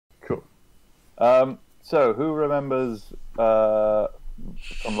So, who remembers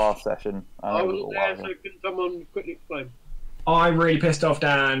from last session? I wasn't there, so can someone quickly explain? I'm really pissed off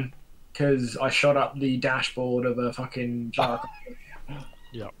Dan because I shot up the dashboard of a fucking jar.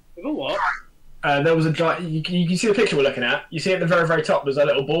 With a what? There was a jar. You can see the picture we're looking at. You see at the very, very top, there's a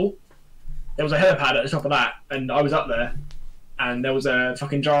little ball. There was a helipad at the top of that, and I was up there, and there was a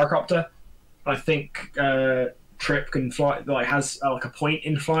fucking gyrocopter. I think Trip can fly, like has like a point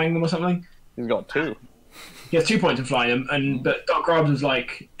in flying them or something. He's got 2. He has 2 points in flying them, but Doc Grubbs was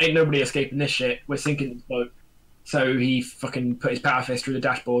like, "Ain't nobody escaping this shit. We're sinking this boat." So he fucking put his power fist through the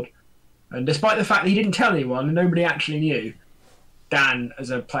dashboard, and despite the fact that he didn't tell anyone and nobody actually knew, Dan, as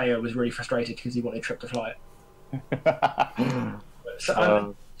a player, was really frustrated because he wanted Trip to fly it.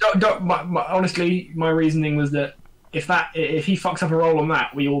 So, honestly, my reasoning was that if he fucks up a roll on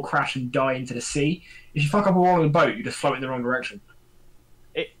that, we all crash and die into the sea. If you fuck up a roll on the boat, you just float in the wrong direction.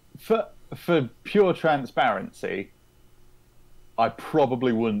 For pure transparency, I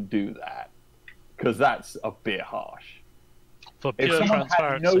probably wouldn't do that because that's a bit harsh. For If pure someone had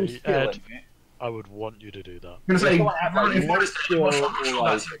transparency, no skill Ed, in it, I would want you to do that. I'm gonna say, like,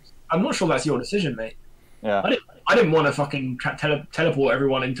 I'm not sure that's your decision, mate. yeah. I didn't want to fucking teleport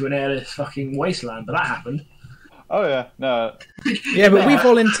everyone into an airless fucking wasteland, but that happened. Oh yeah, no. Yeah, but we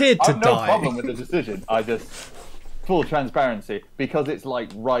volunteered to I've no die. problem with the decision. I just full transparency because it's like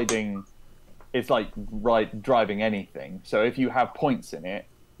riding. It's like driving anything. So if you have points in it,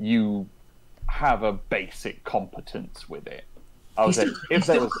 you have a basic competence with it. I would say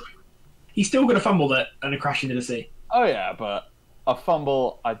He's still going to fumble it and crash into the sea. Oh yeah, but a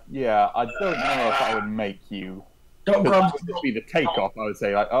fumble. I don't know if that would make you. Doc That Grubbs would be the takeoff. I would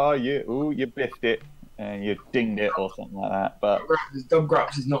say like, oh you biffed it and you dinged it or something like that. But Doc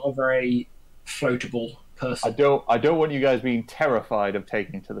Grubbs is not a very floatable person. I don't want you guys being terrified of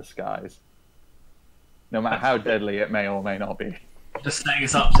taking to the skies. No matter how deadly it may or may not be. Just setting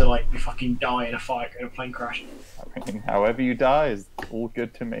us up to like we fucking die in a fight in a plane crash. I mean, however you die is all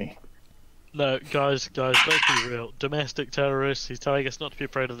good to me. No, guys, let's be real. Domestic terrorists, he's telling us not to be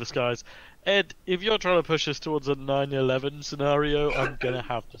afraid of the skies. Ed, if you're trying to push us towards a 9/11 scenario, I'm gonna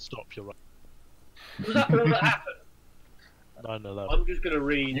have to stop you right. Was that going to happen? 9/11. I'm just going to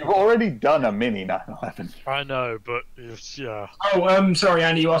read. You've already done a mini 9/11. I know, but it's, yeah. Oh, sorry,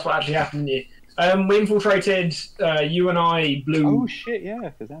 Andy, you asked what actually happened here. We infiltrated, you and I blew... Oh shit,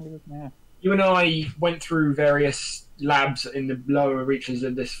 yeah, because Andy was there. You and I went through various labs in the lower reaches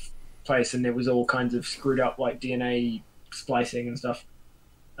of this place, and it was all kinds of screwed up, like DNA splicing and stuff.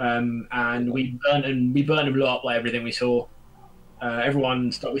 And we burnt and blew up like everything we saw.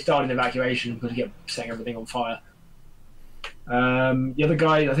 We started an evacuation because we kept setting everything on fire. The other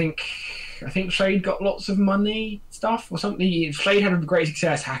guy, I think Shade got lots of money stuff or something. Shade had a great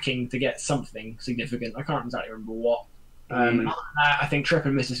success hacking to get something significant. I can't exactly remember what. I think Trip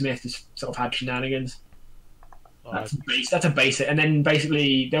and Mr. Smith just sort of had shenanigans. That's a basic. And then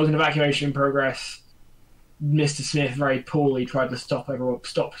basically there was an evacuation in progress. Mr. Smith very poorly tried to stop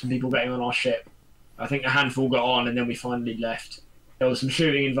some people getting on our ship. I think a handful got on, and then we finally left. There was some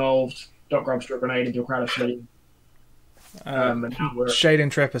shooting involved. Doc Grubbs threw a grenade into a crowd of civilians. Shade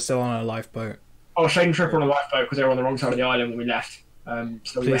and Trip are still on a lifeboat. Oh, Shade and Trip were on a lifeboat because they were on the wrong side of the island when we left.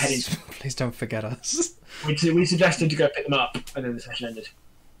 So we were heading. Please don't forget us. We suggested to go pick them up, and then the session ended.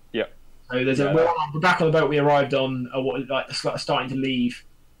 Yep. So we're back on the boat we arrived on, starting to leave,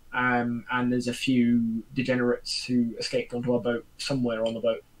 and there's a few degenerates who escaped onto our boat somewhere on the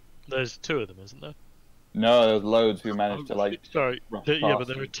boat. There's 2 of them, isn't there? No, there's loads who managed to like. Sorry, yeah, but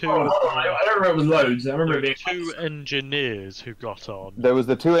there were 2. I don't remember it was loads. I remember there it were being 2 engineers who got on. There was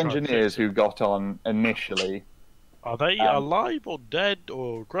the 2 engineers who got on initially. Are they alive or dead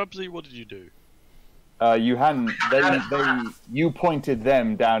or Grubsy? What did you do? You hadn't. You pointed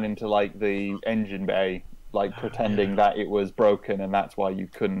them down into like the engine bay, like pretending that it was broken, and that's why you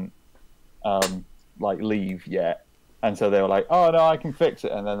couldn't like leave yet. And so they were like, "Oh no, I can fix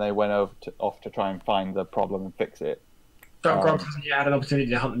it," and then they went off to try and find the problem and fix it. Doc Grubbs hasn't yet had an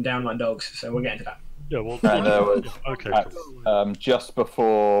opportunity to hunt them down like dogs, so we're getting to that. Yeah, well, And okay. just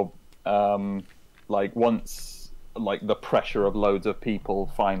before, like once, like the pressure of loads of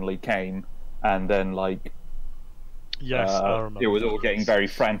people finally came, and then like, yes, I remember. it was all getting very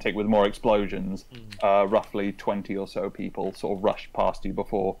frantic with more explosions. Roughly 20 or so people sort of rushed past you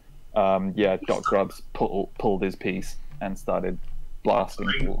before. Doc Grubbs pulled his piece and started blasting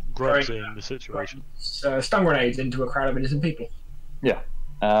people. Grubsy in the situation. Stun grenades into a crowd of innocent people. Yeah.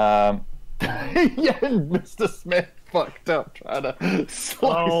 Yeah, Mr. Smith fucked up trying to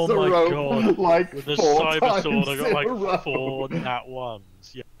slice Oh the my rope god. like With the 4 cyber times sword, I got in a row. like 4 nat ones.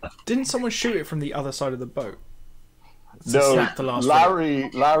 guns. Yeah. Didn't someone shoot it from the other side of the boat? To No, snap the last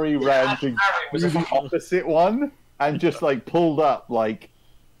rope? Larry ran to was do a the fucking- opposite one and just like pulled up like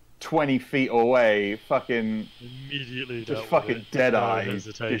 20 feet away, fucking Immediately. just dealt with fucking it, dead no eye,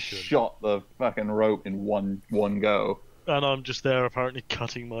 hesitation. just shot the fucking rope in one go. And I'm just there apparently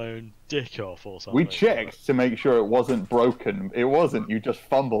cutting my own dick off or something. We checked to make sure it wasn't broken. It wasn't. You just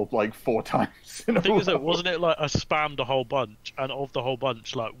fumbled like 4 times in a The thing is row. that wasn't it like I spammed a whole bunch, and of the whole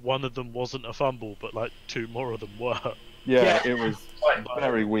bunch, like one of them wasn't a fumble, but like 2 more of them were. Yeah, it was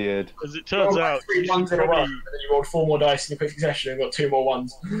very weird. As it turns out, three you ones should in a row, probably, and then you rolled 4 more dice in a quick succession and got 2 more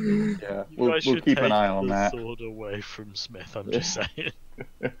ones. Yeah, you we'll guys should keep take an eye on the that. sword away from Smith. I'm just saying.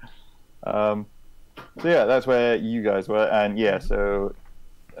 So yeah, that's where you guys were, and so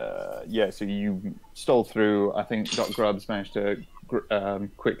you stole through. I think Doc Grubbs managed to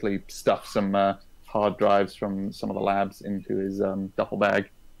quickly stuff some hard drives from some of the labs into his duffel bag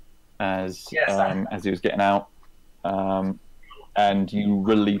as he was getting out, and you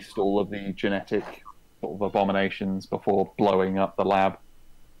released all of the genetic sort of abominations before blowing up the lab.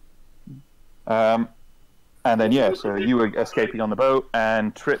 And then, so you were escaping on the boat,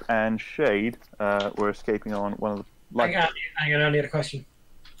 and Trip and Shade were escaping on one of the... Hang on, I only had a question.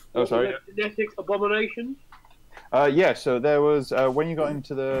 Oh, sorry. Genetic abominations? So there was, when you got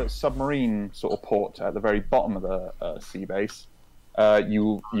into the submarine sort of port at the very bottom of the sea base,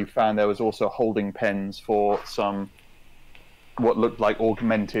 you found there was also holding pens for some, what looked like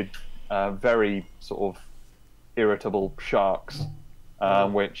augmented, very sort of irritable sharks.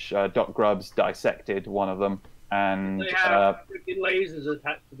 Which Doc Grubbs dissected one of them, and They have freaking lasers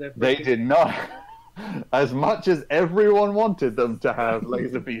attached to their... they did not. As much as everyone wanted them to have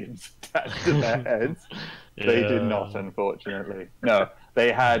laser beams attached to their heads, they did not, unfortunately. No,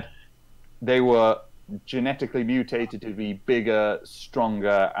 they were genetically mutated to be bigger,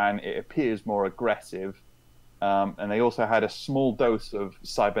 stronger, and it appears more aggressive. And they also had a small dose of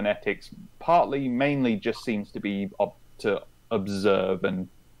cybernetics, mainly just seems to be to observe and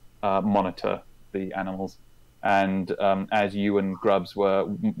monitor the animals. And as you and Grubbs were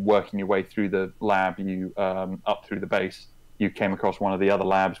working your way through the lab, you up through the base, you came across one of the other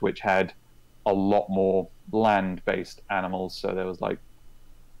labs which had a lot more land-based animals. So there was like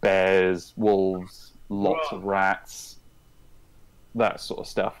bears, wolves, lots of rats, that sort of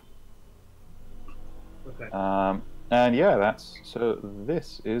stuff. Okay. And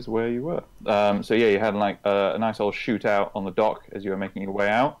this is where you were. You had like a nice old shootout on the dock as you were making your way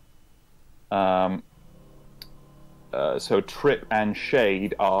out. So Trip and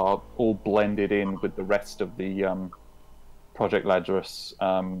Shade are all blended in with the rest of the Project Lazarus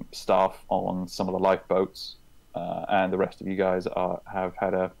staff on some of the lifeboats, and the rest of you guys have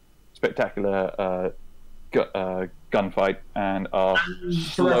had a spectacular gunfight and are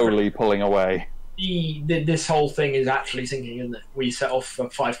slowly pulling away. This whole thing is actually sinking, isn't it? We set off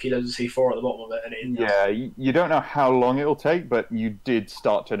 5 kilos of C4 at the bottom of it, and you don't know how long it'll take, but you did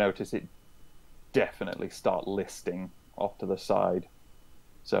start to notice it definitely start listing off to the side.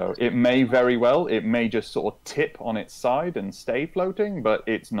 So it may just sort of tip on its side and stay floating, but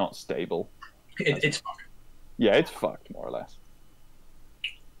it's not stable. It's fucked. Yeah, it's fucked more or less.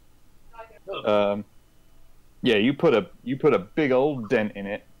 You put a big old dent in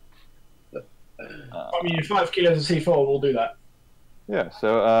it. I mean, 5 kilos of C4 will do that. Yeah,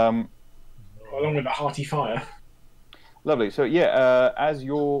 so along with a hearty fire. Lovely. So you guys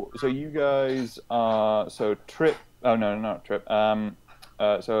are Trip. Oh no, not Trip. So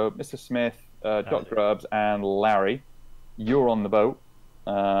Mr. Smith, Doc Grubbs, and Larry, you're on the boat.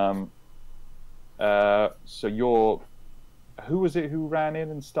 So you're. Who was it who ran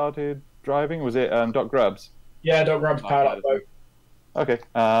in and started driving? Was it Doc Grubbs? Yeah, Doc Grubbs powered up the boat. Okay.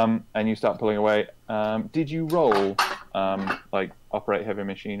 And you start pulling away. Did you roll operate heavy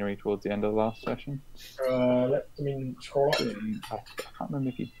machinery towards the end of the last session? Scroll up. I can't remember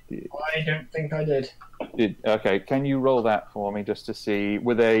if you did. I don't think I did. Okay, can you roll that for me just to see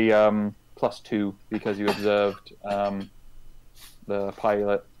with a +2 because you observed the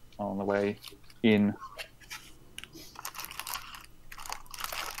pilot on the way in.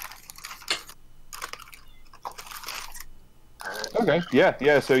 Okay,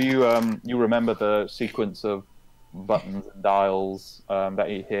 yeah. So you remember the sequence of buttons and dials that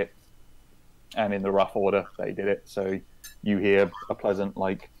you hit, and in the rough order they did it. So you hear a pleasant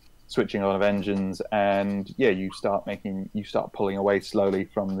switching on of engines, and you start pulling away slowly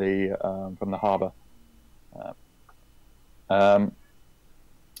from the harbour.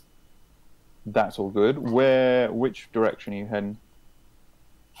 That's all good. Which direction are you heading?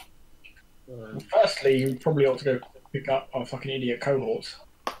 Firstly, you probably ought to go pick up our fucking idiot cohorts.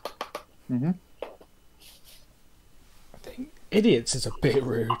 Mm-hmm. I think idiots is a bit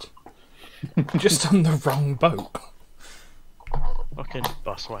rude. Just on the wrong boat. Fucking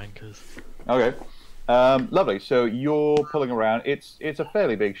bus wankers. Okay. Lovely. So you're pulling around. It's a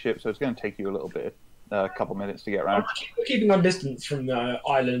fairly big ship, so it's going to take you a little bit, a couple minutes to get around. We're keeping our distance from the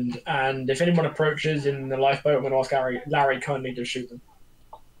island, and if anyone approaches in the lifeboat, I'm going to ask Larry kindly to shoot them.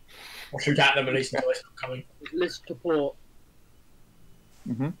 Or shoot at them at least until they stop coming. List to port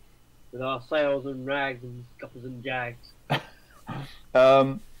Mm-hmm. with our sails and rags and scuppers and jags.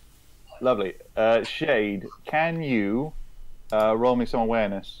 Lovely. Shade, can you roll me some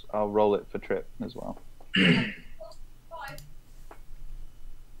awareness? I'll roll it for Trip as well.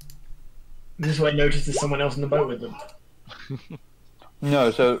 This is why I noticed there's someone else in the boat with them.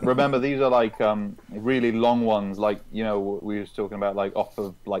 No, so remember these are like really long ones, like we were talking about, like off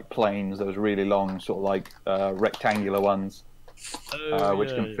of like planes. Those really long, sort of like rectangular ones, which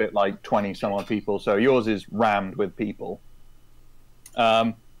can fit like 20 some odd people. So yours is rammed with people.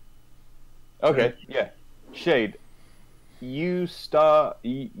 Okay, yeah. Shade, you're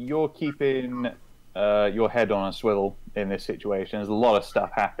keeping your head on a swivel in this situation. There's a lot of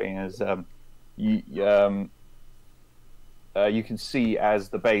stuff happening as you can see as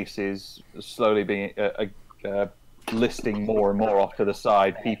the base is slowly being listing more and more off to the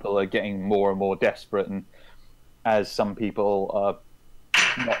side. People are getting more and more desperate, and as some people are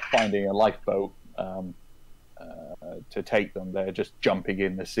not finding a lifeboat to take them, they're just jumping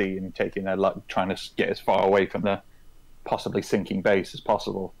in the sea and taking their luck, trying to get as far away from the possibly sinking base as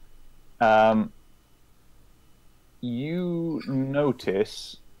possible. You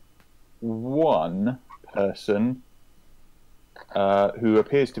notice one person who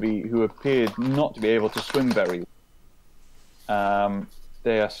appeared not to be able to swim very well.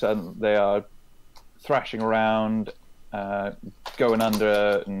 They are thrashing around, going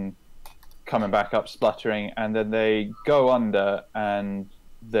under and coming back up spluttering, and then they go under and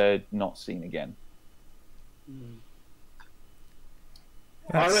they're not seen again.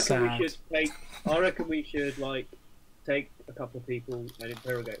 I That's reckon we should take a couple of people and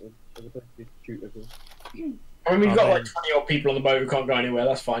interrogate them as opposed to shoot at them. I mean, we've got like 20 odd people on the boat who can't go anywhere.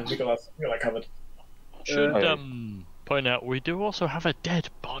 That's fine. We got that covered. Should point out we do also have a dead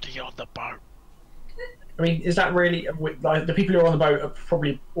body on the boat. I mean, is that really like the people who are on the boat are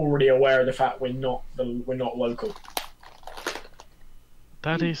probably already aware of the fact we're not local?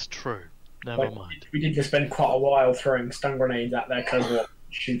 That is true. Never mind. We did just spend quite a while throwing stun grenades at their cohort,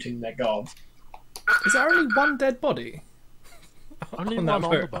 shooting their guards. Is there only one dead body? Only on one that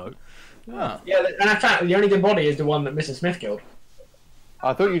on the boat? boat. Ah. Yeah, and in fact, the only dead body is the one that Mrs. Smith killed.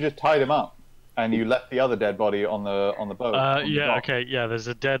 I thought you just tied him up and you left the other dead body on the boat. On the dock. Okay, yeah. There's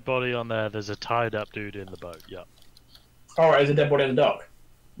a dead body on there. There's a tied up dude in the boat. Yeah. Alright, there's a dead body in the dock.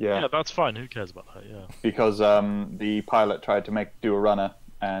 Yeah, that's fine. Who cares about that? Yeah. because the pilot tried to do a runner,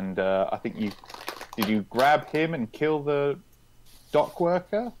 and I think did you grab him and kill the dock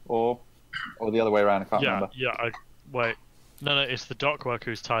worker, or the other way around? I can't remember. Yeah. Wait. No, it's the dock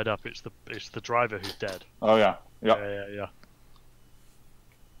worker who's tied up. It's the driver who's dead. Oh yeah. Yep. Yeah.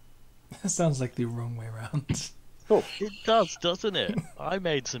 That sounds like the wrong way around. Cool. It does, doesn't it? I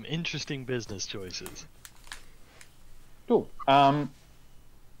made some interesting business choices. Cool.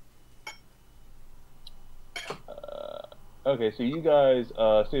 Okay, so you guys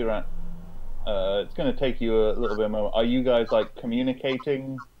see around. It's going to take you a little bit of a moment. Are you guys like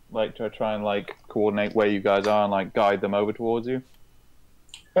communicating, like to try and like coordinate where you guys are and like guide them over towards you?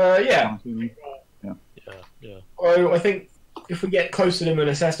 Yeah. Yeah. Well, I think if we get close to them and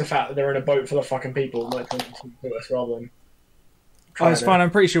assess the fact that they're in a boat full of fucking people, it might come to us rather than. Oh, it's fine. I'm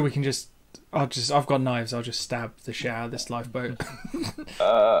pretty sure we can just. I've got knives. I'll just stab the shit out of this lifeboat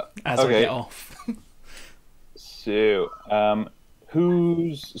as I get off. So,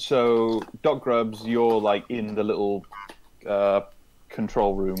 so Doc Grubbs, you're like in the little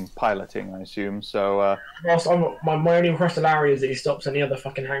control room piloting, I assume. So, Whilst my only request to Larry is that he stops any other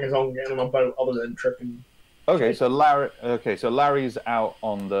fucking hangers on getting on a boat other than tripping. Okay, so Larry's out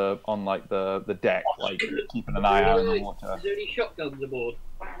on the deck, like keeping an eye out in the water. Is there any shotguns aboard?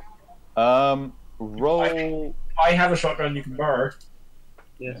 Roll. I have a shotgun you can borrow.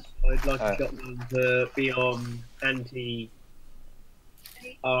 Yes, I'd like a shotgun to be on any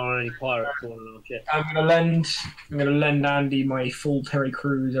pirates or shit. I'm gonna lend Andy my full Terry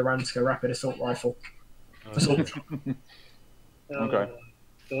Crews Aranska rapid assault rifle. Okay.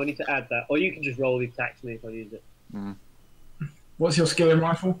 So I need to add that, or you can just roll the attack to me if I use it. Mm. What's your skill in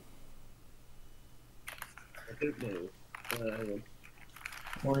rifle? I don't know. Hang on.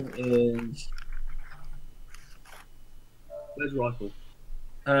 Mine is Where's rifle?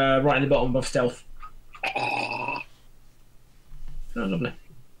 Right in the bottom of stealth. Oh, lovely.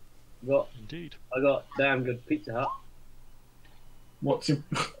 Indeed. I got damn good Pizza Hut. What's your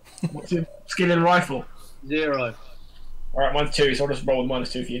skill in rifle? 0. Alright, mine's 2, so I'll just roll with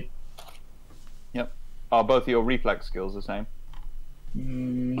 -2 for you. Yep. Are both of your reflex skills the same?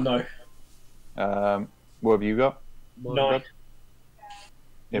 No. What have you got? 9.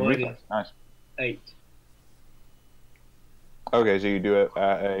 In Mine reflex, nice. 8. Okay, so you do it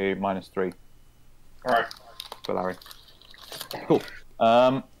at a -3 Alright. for Larry. Cool.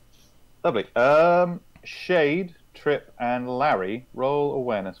 Lovely. Shade, Trip, and Larry, roll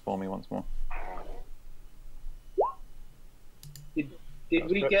awareness for me once more. Did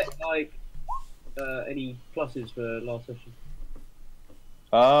we get like any pluses for last session?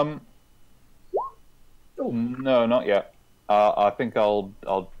 No, not yet. I think I'll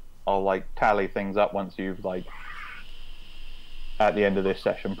like tally things up once you've like at the end of this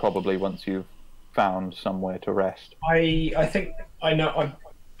session, probably once you've found somewhere to rest. I think I know.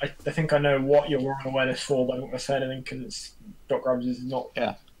 I think I know what you're rolling awareness for, but I'm not going to say anything because it's Doc Grubbs is not.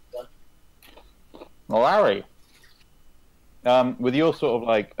 Yeah. Well, Larry, with your sort of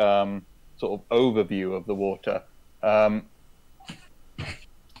like sort of overview of the water,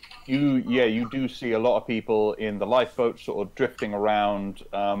 you do see a lot of people in the lifeboats sort of drifting around.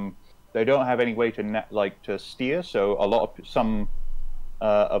 They don't have any way to steer, so some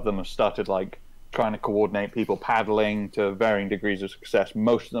of them have started like trying to coordinate people paddling to varying degrees of success.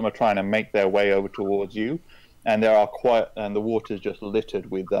 Most of them are trying to make their way over towards you, and the water's just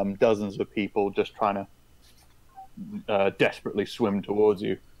littered with dozens of people just trying to desperately swim towards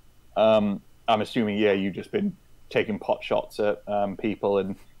you. I'm assuming, you've just been taking pot shots at people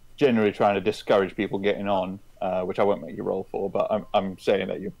and generally trying to discourage people getting on, which I won't make you roll for, but I'm saying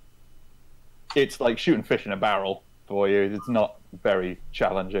that it's like shooting fish in a barrel for you. It's not very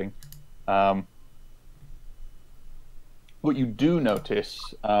challenging. What you do notice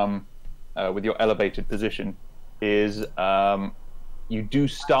with your elevated position is you do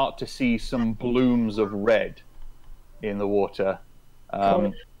start to see some blooms of red in the water.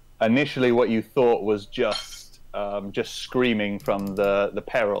 Initially, what you thought was just screaming from the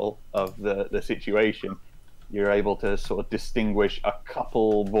peril of the situation. You're able to sort of distinguish a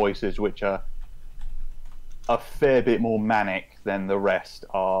couple voices which are a fair bit more manic than the rest,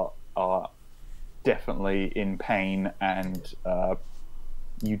 are definitely in pain, and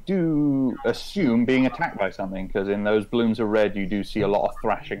you do assume being attacked by something, because in those blooms of red you do see a lot of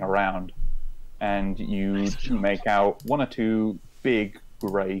thrashing around, and you do make out one or two big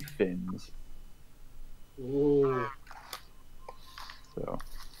grey fins. Ooh. So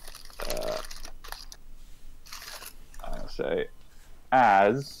I'll say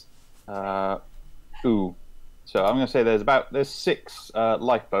so I'm going to say there's 6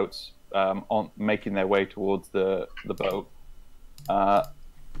 lifeboats on making their way towards the boat.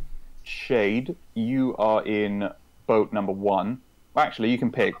 Shade, you are in boat number 1. Well, actually, you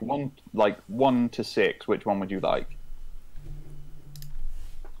can pick 1 to 6. Which one would you like?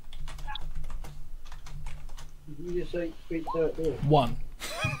 Did you just say 1.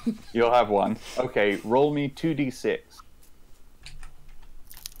 You'll have 1. Okay, roll me 2d6.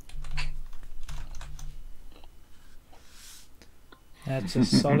 That's a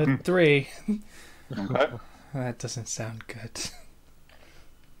solid 3. Okay. That doesn't sound good.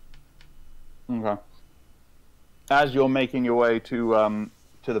 Okay. As you're making your way to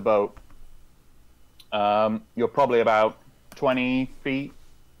the boat, you're probably about 20 feet,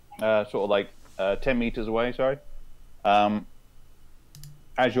 sort of like 10 meters away. Sorry.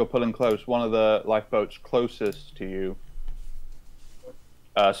 As you're pulling close, one of the lifeboats closest to you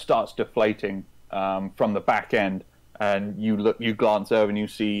starts deflating from the back end, and you glance over and you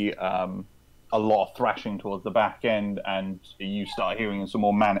see a lot of thrashing towards the back end, and you start hearing some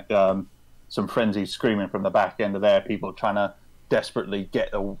more some frenzied screaming from the back end of there. People trying to desperately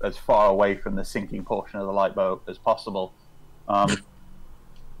get as far away from the sinking portion of the lifeboat as possible.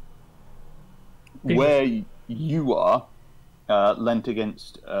 Where you are, leant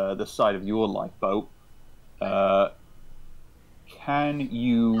against the side of your lifeboat, can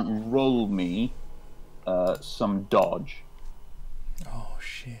you roll me some dodge? Oh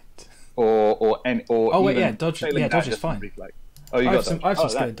shit! Or Oh wait, even yeah, dodge. Yeah, dodge is fine. reflex. Oh, you I got have dodge. some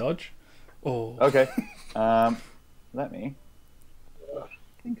skill in dodge. Oh. Okay. Let me. I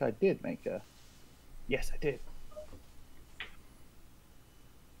think I did make a. Yes, I did.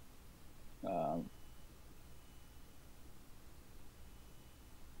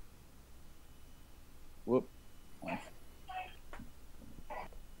 Whoop.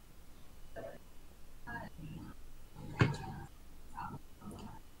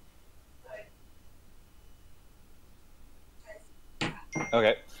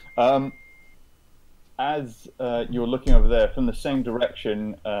 Okay. As you're looking over there, from the same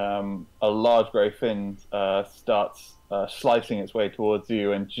direction, a large grey fin starts slicing its way towards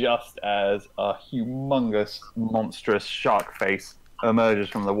you, and just as a humongous, monstrous shark face emerges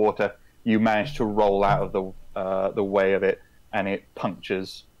from the water, you manage to roll out of the way of it, and it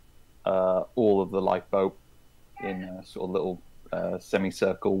punctures all of the lifeboat in a sort of little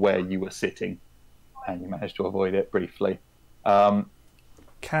semicircle where you were sitting, and you managed to avoid it briefly.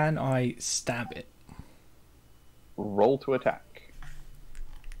 Can I stab it? Roll to attack.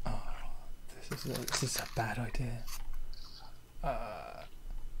 Oh, this is a bad idea.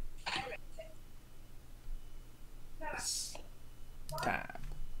 Stab.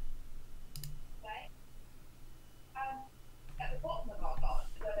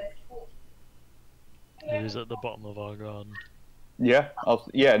 Who's at the bottom of our garden? Yeah,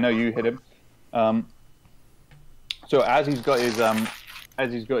 no, you hit him. So as he's got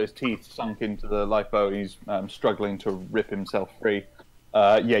his teeth sunk into the lifeboat, he's struggling to rip himself free.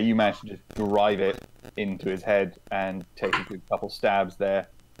 You managed to just drive it into his head and take a good couple stabs there.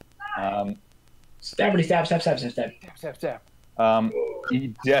 Stab.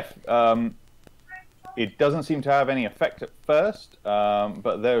 It doesn't seem to have any effect at first,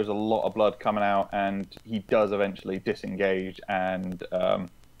 but there's a lot of blood coming out, and he does eventually disengage and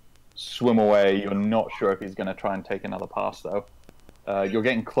swim away. You're not sure if he's going to try and take another pass, though. You're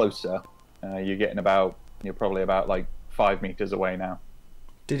getting closer. You're probably about like 5 meters away now.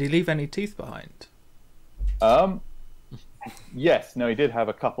 Did he leave any teeth behind? Yes. No, he did have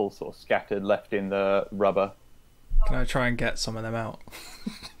a couple sort of scattered left in the rubber. Can I try and get some of them out?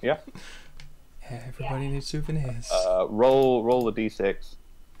 Yeah. Yeah, everybody needs souvenirs. Roll the d6.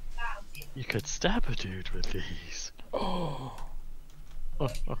 You could stab a dude with these. Oh.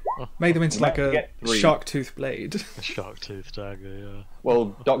 Make them into like a shark tooth blade. A shark tooth dagger, yeah.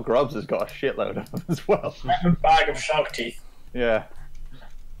 Well, Doc Grubbs has got a shitload of them as well. A bag of shark teeth. Yeah.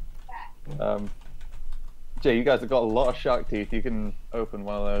 Jay, you guys have got a lot of shark teeth. You can open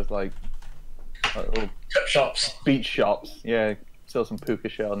one of those like little shops, beach shops. Yeah, sell some puka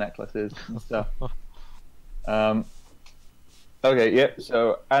shell necklaces and stuff. Okay, yeah.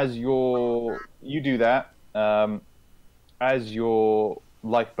 So as you do that, as your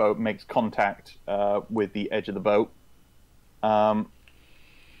lifeboat makes contact with the edge of the boat,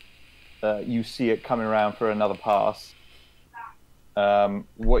 you see it coming around for another pass.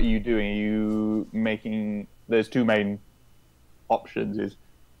 What are you doing? Are you making... There's two main options, is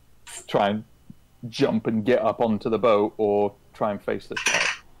try and jump and get up onto the boat, or try and face the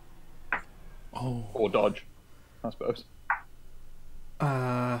shark. Oh. Or dodge, I suppose.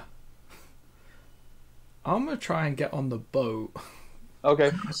 I'm going to try and get on the boat.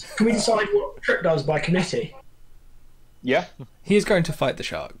 Okay. Can we decide what Trip does by committee? Yeah. He's going to fight the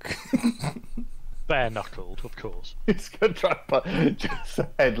shark. Bare-knuckled, of course. He's going to try and just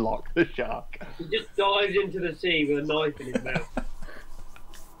headlock the shark. He just dives into the sea with a knife in his mouth.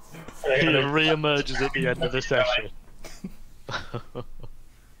 He re-emerges at the end of the session.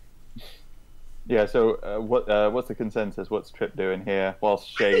 Yeah, so what's the consensus? What's Trip doing here? Whilst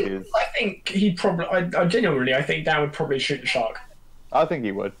Shade is... I think he'd probably... I genuinely, I think Dan would probably shoot the shark. I think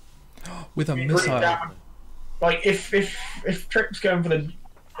he would. With a missile. Like, if Trip's going for the...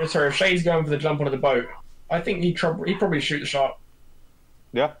 Sorry, if Shade's going for the jump onto the boat, I think he'd probably shoot the shark.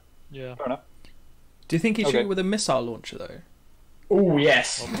 Yeah? Yeah. Fair enough. Do you think he'd shoot with a missile launcher, though? Oh,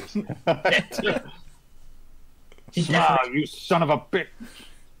 yes. You son of a bitch!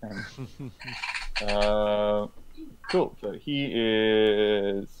 Cool. So he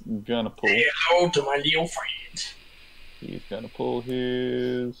is gonna pull... Hello to my little friend. He's gonna pull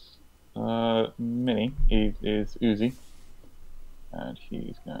his mini. He is Uzi. And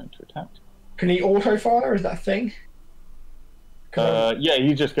he's going to attack. Can he auto-fire? Is that a thing? Yeah,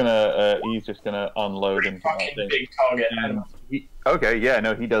 he's just gonna unload into that thing. Big target. Okay, yeah,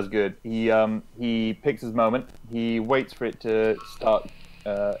 no, he does good. He picks his moment. He waits for it to start,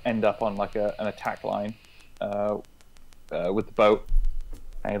 end up on like an attack line, with the boat,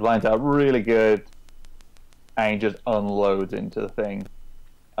 and he lines out really good, and he just unloads into the thing.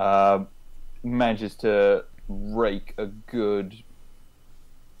 Manages to rake a good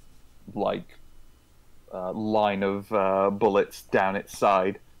line of bullets down its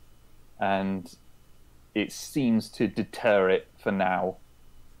side, and it seems to deter it for now.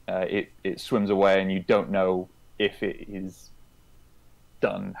 It swims away, and you don't know if it is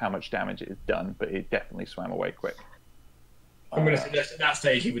done, how much damage it has done, but it definitely swam away quick. I'm going to suggest at that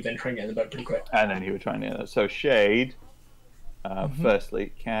stage he would then try and get in the boat pretty quick. And then he would try and get it. So Shade,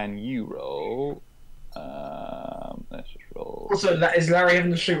 firstly, can you roll? Let's just roll Also, is Larry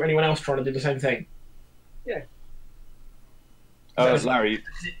having to shoot anyone else trying to do the same thing? Larry.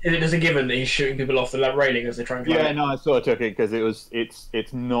 Is it as a given that he's shooting people off the railing as they try and climb Yeah, it? no, I sort of took it because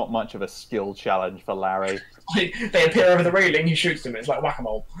it's not much of a skill challenge for Larry. They appear over the railing, he shoots them. It's like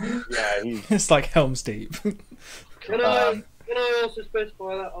whack-a-mole. Yeah, It's like Helm's Deep. Can I also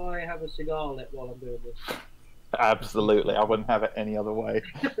specify that I have a cigar lit while I'm doing this? absolutely. I wouldn't have it any other way.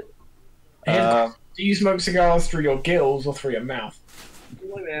 Do you smoke cigars through your gills or through your mouth?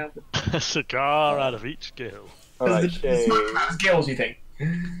 Right now. A cigar out of each gill. All right, Does the smoke Shade. out of gills, you think?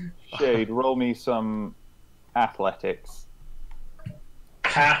 Shade, roll me some athletics.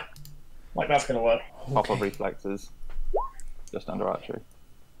 Ha! Like that's gonna work. Top of reflexes. Just under archery.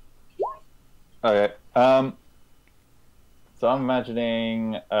 Okay. So I'm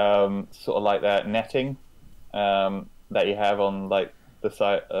imagining sort of like that netting that you have on like the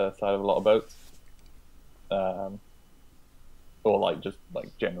side of a lot of boats. Or like just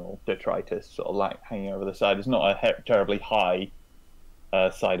like general detritus sort of like hanging over the side. It's not a terribly high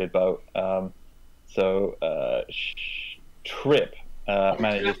sided boat. Trip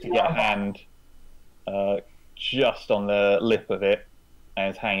manages to get a hand just on the lip of it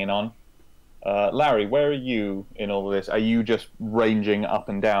and is hanging on. Larry, where are you in all of this? Are you just ranging up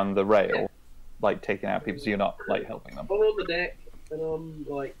and down the rail, like taking out people, so you're not like helping them? I'm on the deck, and I'm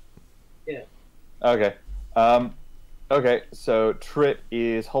like, yeah. Okay. Okay, so Trip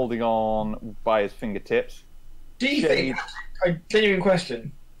is holding on by his fingertips. Do you think, a genuine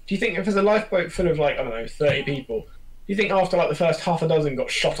question, do you think if there's a lifeboat full of like, I don't know, 30 people, do you think after like the first half a dozen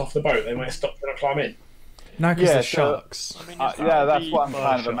got shot off the boat, they might stop trying to climb in? No, because Yeah, they're so- sharks. I mean, Yeah, that's what I'm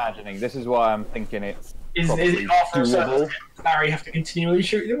kind of imagining. This is why I'm thinking it's Is probably it after a certain doable. step, does Larry have to continually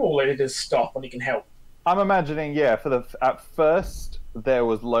shoot them, or will it just stop when he can help? I'm imagining, yeah, at first there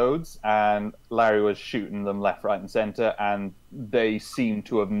was loads, and Larry was shooting them left, right, and centre, and they seem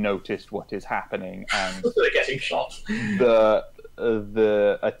to have noticed what is happening, and They're getting shot.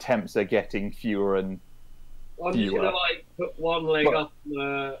 the attempts are getting fewer and I'm just fewer. gonna like put one leg But- up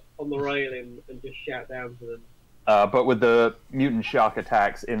on the railing and just shout down to them. But with the mutant shark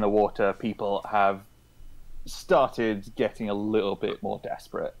attacks in the water, people have started getting a little bit more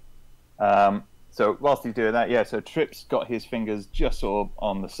desperate. So whilst he's doing that, yeah, so Trip's got his fingers just sort of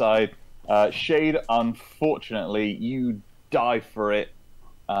on the side. Shade, unfortunately, you dive for it,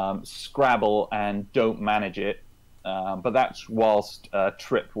 scrabble, and don't manage it. But that's whilst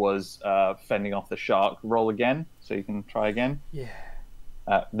Trip was fending off the shark. Roll again, so you can try again. Yeah.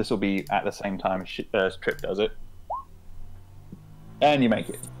 This will be at the same time as Trip does it. And you make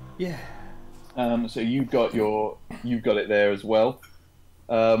it. Yeah. So you've got it there as well.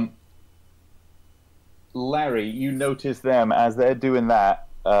 Larry, you notice them as they're doing that.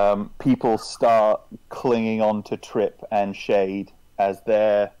 People start clinging on to Trip and Shade as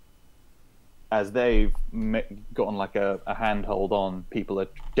they've gotten like a handhold on. People are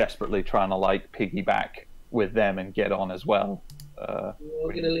desperately trying to like piggyback with them and get on as well. I'm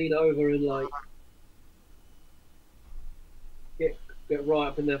gonna lean over and like get right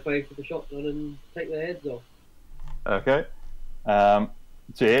up in their face with the shotgun and take their heads off. Okay.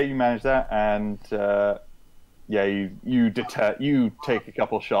 So yeah, you manage that, and yeah, you take a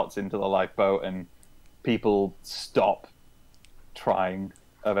couple shots into the lifeboat, and people stop trying.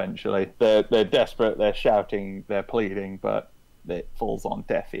 Eventually, they're desperate. They're shouting. They're pleading, but it falls on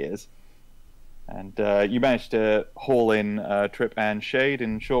deaf ears. And you manage to haul in Trip and Shade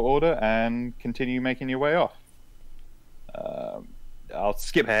in short order, and continue making your way off. I'll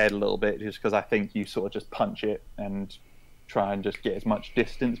skip ahead a little bit just because I think you sort of just punch it and try and just get as much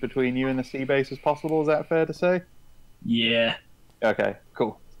distance between you and the sea base as possible. Is that fair to say? Yeah. Okay,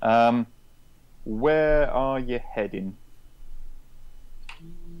 cool. Where are you heading?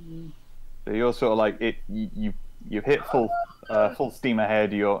 So you're sort of like it. You hit full steam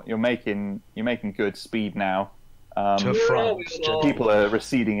ahead. You're making good speed now. To France. People are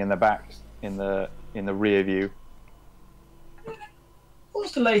receding in the back, in the rear view.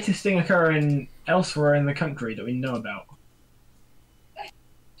 What's the latest thing occurring elsewhere in the country that we know about?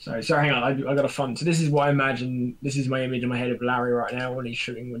 So hang on, I got a fun. So this is what I imagine. This is my image in my head of Larry right now when he's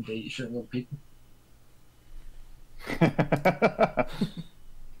shooting all people.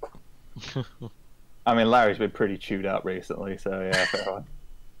 I mean, Larry's been pretty chewed up recently, so yeah, fair one.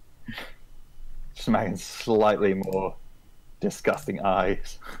 Just making slightly more disgusting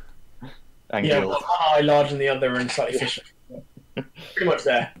eyes. And Yeah, gills. one eye larger than the other and slightly fishy. Pretty much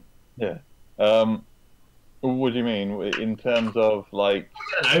there. Yeah. What do you mean in terms of like?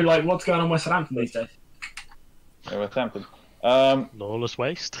 I don't know, like what's going on with Southampton these days? Southampton. Lawless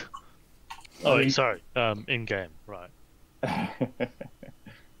waste. Oh, wait, sorry. In game, right? Let me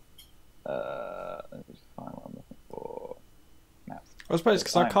just find what I'm looking for. Maps. I suppose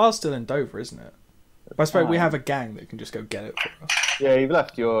because our car's still in Dover, isn't it? But I suppose we have a gang that can just go get it for us. Yeah, you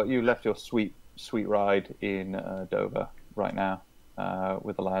left your sweet ride in Dover right now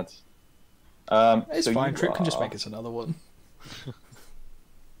with the lads. It's so fine. Trip can just make us another one.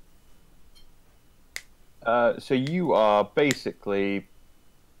 So you are basically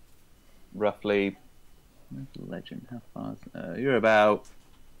roughly. Legend. How far? You're about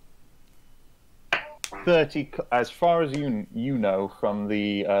 30, as far as you know from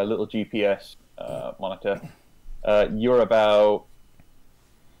the little GPS monitor. You're about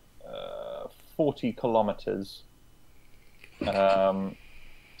 40 kilometers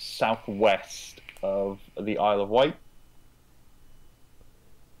southwest of the Isle of Wight.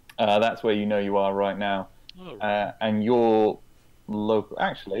 That's where you are right now. And your local.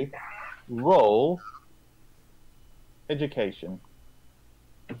 Actually, roll education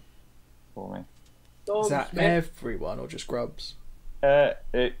for me. Is that everyone or just grubs?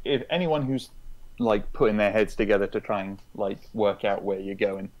 If anyone who's like putting their heads together to try and like work out where you're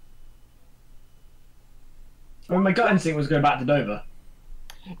going. I mean, my gut instinct was going back to Dover.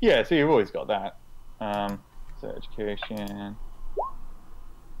 Yeah, so you've always got that. So education.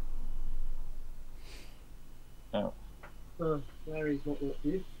 Oh. Larry's not what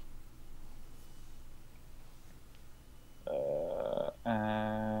you.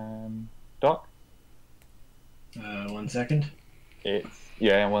 And Doc? 1 second. It's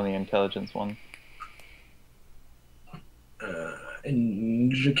one of the intelligence ones.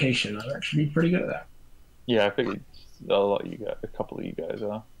 In education, I'm actually pretty good at that. Yeah, I figured a couple of you guys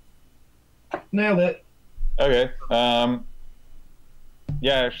are. Nailed it. Okay. Yeah,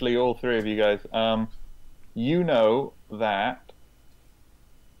 actually, all three of you guys. You know that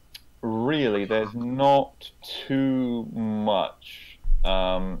really there's not too much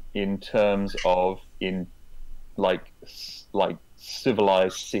in terms of like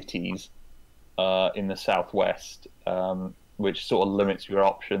civilized cities in the southwest, which sort of limits your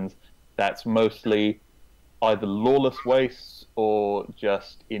options. That's mostly either lawless wastes or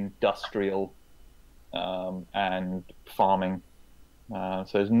just industrial and farming. So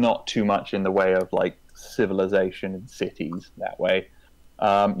there's not too much in the way of like civilization in cities that way.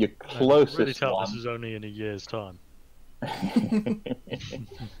 Your closest really tell one. This is only in a year's time.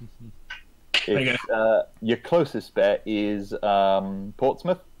 It's, your closest bet is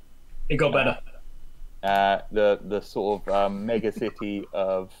Portsmouth. It got better. The sort of mega city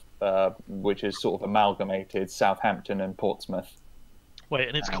of which is sort of amalgamated Southampton and Portsmouth. Wait,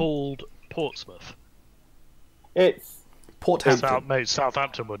 and it's called Portsmouth. It's Porthampton.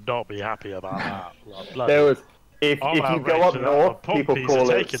 Southampton would not be happy about that. Like, there was if I'm you go outraged up that north, the people Pompeys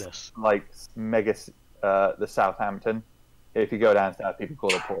call are it taking us. like mega the Southampton. If you go down south, people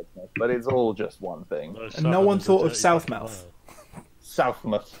call it Portsmouth, but it's all just one thing. And no one thought of Southmouth.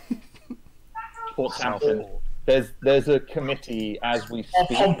 Southmouth. Porthampton. There's a committee as we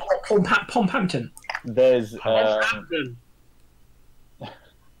speak. Pomphampton. There's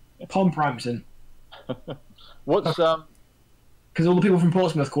Pomprampton. what's Because all the people from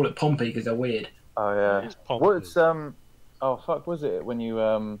Portsmouth call it Pompey because they're weird. oh yeah. It's Pompey. What's oh fuck was it when you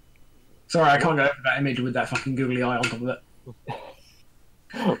Sorry, I can't go over that image with that fucking googly eye on top of it.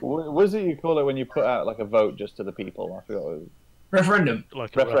 what was it you call it when you put out like a vote just to the people? I forgot. What it was. Referendum.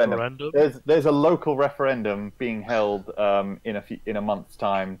 Like a referendum. There's a local referendum being held in a month's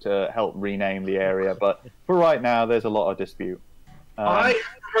time to help rename the area, but for right now there's a lot of dispute. I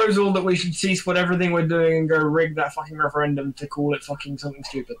proposal that we should cease whatever thing we're doing and go rig that fucking referendum to call it fucking something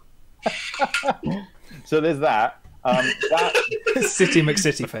stupid. So there's that. That City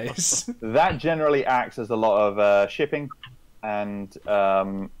McCity face. that generally acts as a lot of shipping and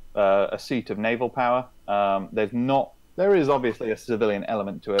a seat of naval power. There is obviously a civilian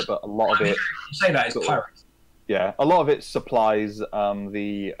element to it, but a lot of it. You say that is pirates. Yeah, a lot of it supplies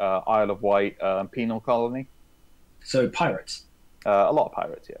the Isle of Wight penal colony. So pirates. A lot of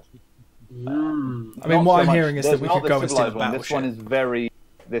pirates, yes. I mean, what I'm hearing is that we could go and steal a This one battleship.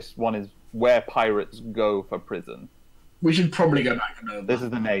 This one is where pirates go for prison. We should probably go back to Dover. This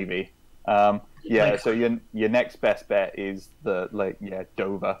is the Navy. So your next best bet is the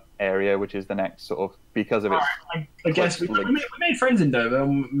Dover area, which is the next sort of because of its. I guess we made friends in Dover,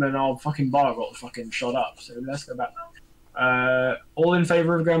 and our fucking bar got fucking shot up. So let's go back. All in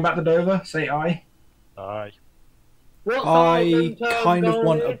favour of going back to Dover? Say aye. Aye. I kind of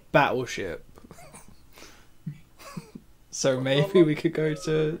want a battleship. So maybe we could go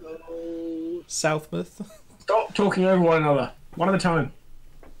to Southmouth. Stop talking over one another. One at a time.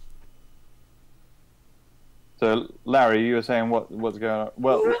 So, Larry, you were saying what's going on?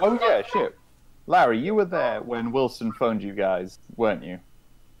 Well, oh yeah, shit. Larry, you were there when Wilson phoned you guys, weren't you?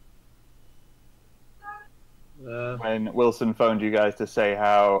 When Wilson phoned you guys to say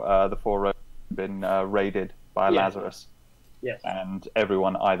how the Four Roses had been raided by Lazarus. Yes. And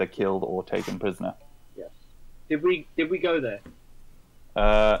everyone either killed or taken prisoner. Yes. Did we go there?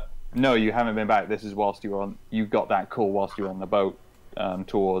 No, you haven't been back. This is whilst you were on. You got that call whilst you were on the boat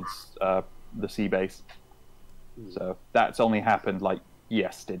towards the sea base. So that's only happened like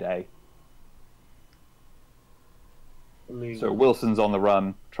yesterday. I mean, So Wilson's on the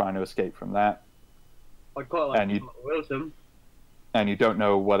run, trying to escape from that. I'd quite like to talk to Wilson. And you don't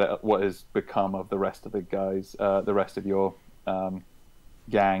know what has become of the rest of the guys, the rest of your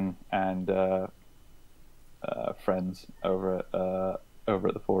gang and friends over at the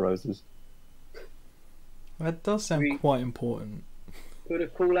Four Roses. That does sound quite important. Put a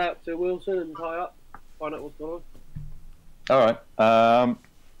call out to Wilson and tie up, find out what's going on. All right.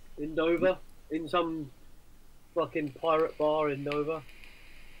 In Dover, in some fucking pirate bar in Dover.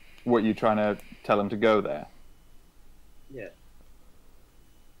 What, you trying to tell him to go there? Yeah.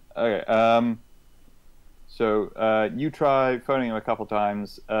 Okay. So you try phoning him a couple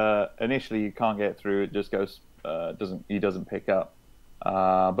times. Initially, you can't get through. It just goes. He doesn't pick up.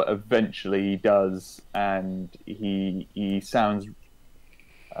 But eventually he does, and he sounds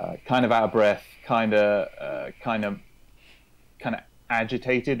kind of out of breath, kind of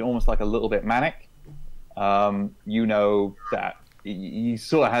agitated, almost like a little bit manic. You know that he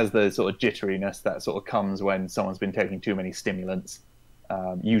sort of has the sort of jitteriness that sort of comes when someone's been taking too many stimulants,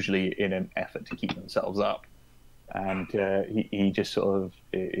 usually in an effort to keep themselves up. And he just sort of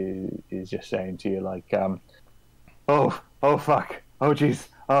is just saying to you like, oh fuck, oh jeez,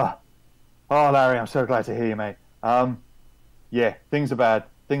 oh Larry, I'm so glad to hear you, mate. Yeah, things are bad.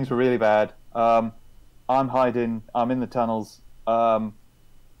 Things were really bad. I'm hiding. I'm in the tunnels. I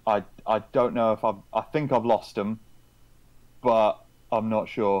don't know if I think I've lost them, but I'm not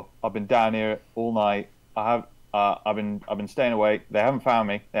sure. I've been down here all night. I've been staying awake. They haven't found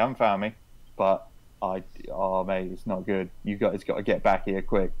me. But mate, it's not good. You guys got to get back here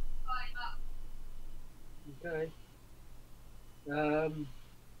quick. Okay.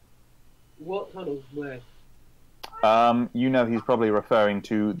 What tunnels? Where? You know, he's probably referring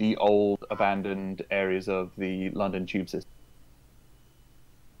to the old abandoned areas of the London tube system.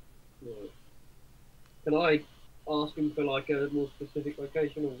 Right. Can I ask him for like a more specific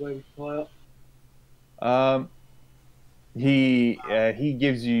location of where we can tie up? He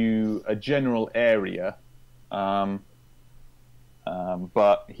gives you a general area, but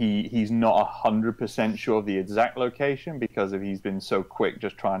he's not 100% sure of the exact location because he's been so quick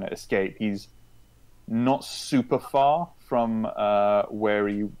just trying to escape. He's not super far from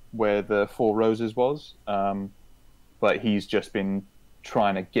where the Four Roses was, but he's just been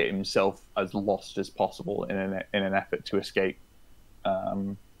trying to get himself as lost as possible in an effort to escape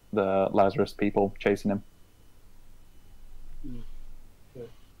the Lazarus people chasing him. Okay.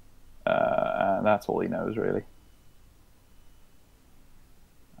 And that's all he knows, really.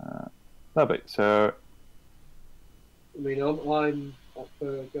 Lovely. So, I mean, I'm up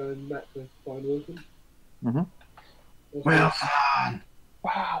for going back to find Wilson. mm-hmm. Wilson!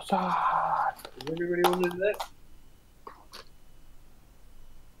 Does everybody want to do that?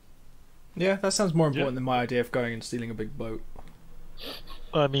 Yeah, that sounds more important than my idea of going and stealing a big boat.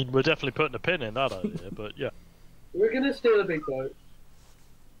 I mean, we're definitely putting a pin in that idea, but yeah. We're gonna steal a big boat.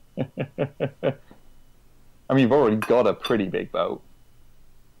 I mean, you've already got a pretty big boat.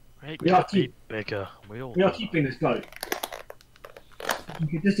 It We are could be bigger. We are keeping this boat.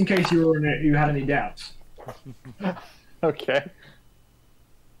 Just in case you had any doubts. Okay.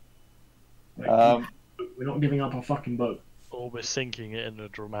 Like, we're not giving up our fucking boat. Or we're sinking it in a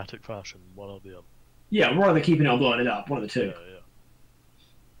dramatic fashion, one or the other. Yeah, we're either keeping it or blowing it up, one of the two. Yeah.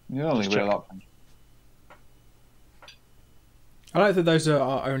 You're only Just real check. option. I like that those are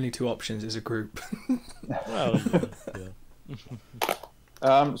our only two options as a group. Well,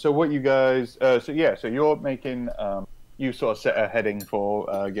 yeah. So what you guys? So you're making. You sort of set a heading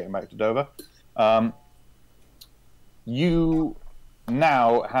for getting back to Dover. You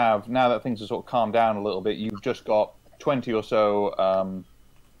now that things have sort of calmed down a little bit, you've just got 20 or so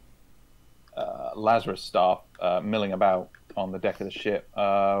Lazarus staff milling about on the deck of the ship,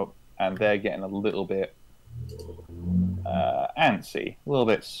 and they're getting a little bit antsy, a little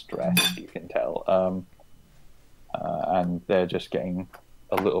bit stressed, you can tell, and they're just getting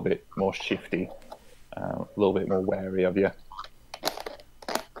a little bit more shifty, a little bit more wary of you.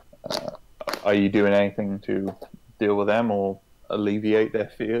 Are you doing anything to deal with them or alleviate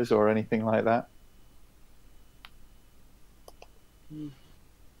their fears or anything like that?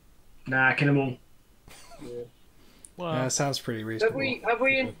 Nah, kill them all. Yeah. Well, Yeah, sounds pretty reasonable. Have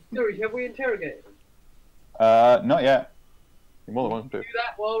we interrogated him? Not yet. You're more than welcome to. Do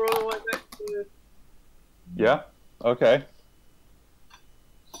that while we're on the way back to... Yeah. Okay.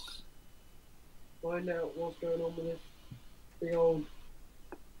 Find out what's going on with this, the old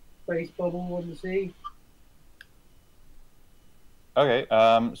space bubble on the sea. Okay.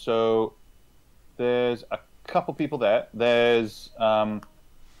 So there's a couple people there. There's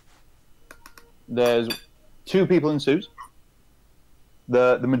 2 people in suits.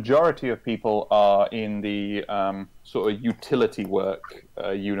 The majority of people are in the sort of utility work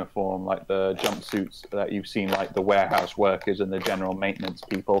uniform, like the jumpsuits that you've seen, like the warehouse workers and the general maintenance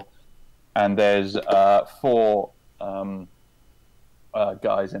people. And there's 4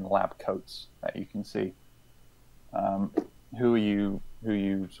 guys in lab coats that you can see. Who are you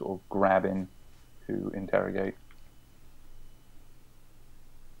sort of grabbing to interrogate?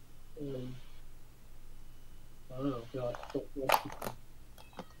 I don't know. I feel like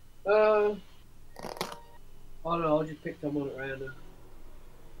I don't know. I'll just pick someone at random.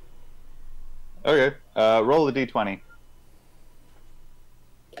 Okay. Roll the d20.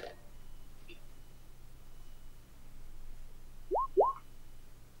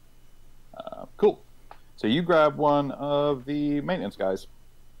 Cool. So you grab one of the maintenance guys.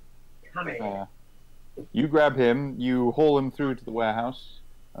 Come here. You grab him. You haul him through to the warehouse.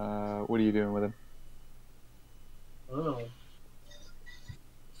 What are you doing with him? Oh.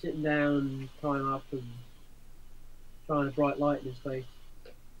 Sitting down, tying up, and trying a bright light in his face.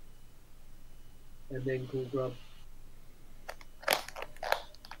 And then call grub.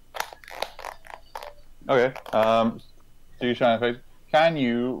 Okay. Do you shine a face? Can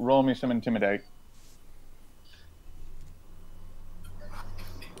you roll me some intimidate?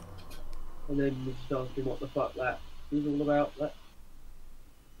 And then we just ask him what the fuck that is all about. That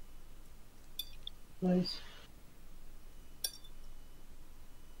place.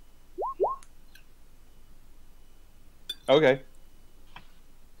 Okay.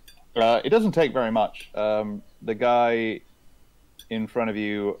 It doesn't take very much. The guy in front of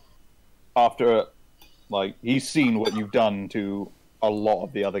you, after, like, he's seen what you've done to a lot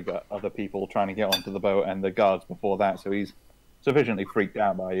of the other people trying to get onto the boat and the guards before that, so he's sufficiently freaked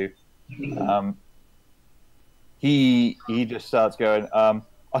out by you. He just starts going, I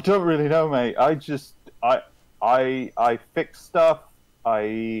don't really know, mate. I fix stuff.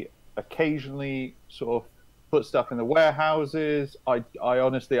 I occasionally sort of put stuff in the warehouses. I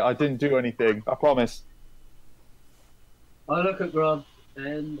honestly, I didn't do anything. I promise. I look at Grub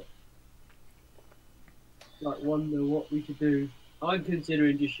and like wonder what we should do. I'm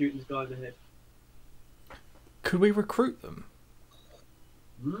considering just shooting this guy in the head. Could we recruit them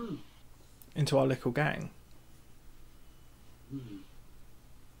Mm. into our little gang? Mm.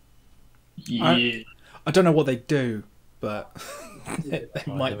 Yeah. I don't know what they do, but they I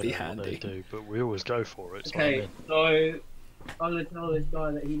might never be know what they handy. do, but we always go for it. So Okay, so I'm gonna tell this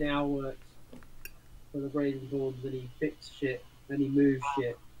guy that he now works for the Brazen Horns and he fixes shit and he moves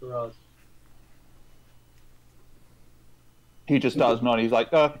shit for us. He just starts nodding. He's like,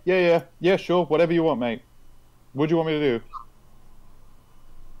 yeah, sure, whatever you want, mate. What do you want me to do?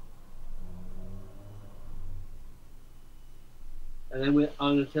 And then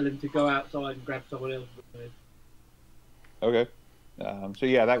I'm gonna tell him to go outside and grab someone else. Okay. So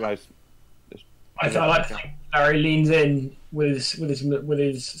yeah, that guy's. I like to think Larry leans in with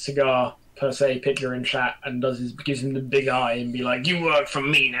his cigar, per se, picture and chat, and gives him the big eye and be like, "You work for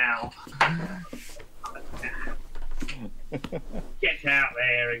me now." Get out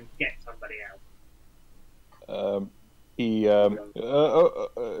there and get somebody else.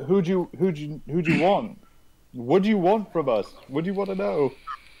 Who'd you want? What do you want from us? What do you want to know?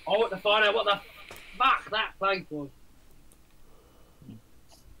 I want to find out what the fuck that place was.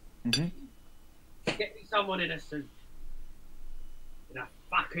 Mm-hmm. Get me someone in a suit. In a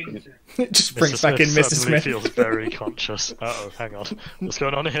fucking suit. It just brings back in Mr. suddenly Smith. feels very conscious. Uh-oh, hang on. What's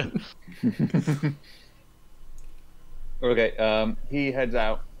going on here? Okay, he heads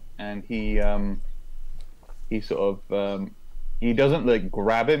out and he sort of he doesn't like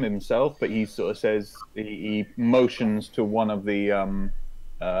grab him himself, but he sort of says he motions to one of the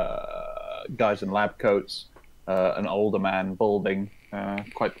guys in lab coats, an older man, balding,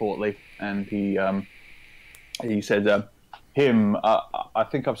 quite portly, and he said, him. I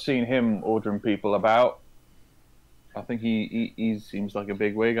think I've seen him ordering people about. I think he seems like a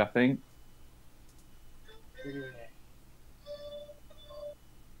bigwig. I think.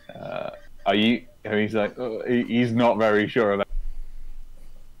 Are you? He's like, he's not very sure about.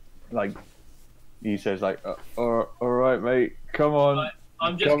 Like, he says, like, all right, mate. Come on.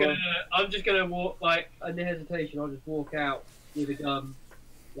 I'm just gonna walk, like, in the hesitation, I'll just walk out with a gun,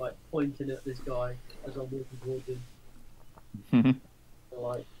 like, pointing at this guy as I'm walking towards him. So,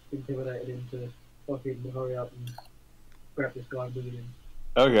 like, intimidating him to fucking hurry up and grab this guy and bring him in.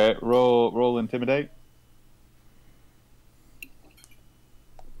 Okay, roll intimidate.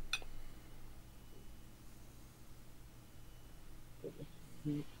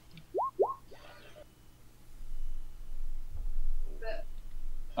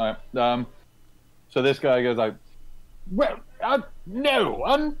 Alright, so this guy goes like, well, no,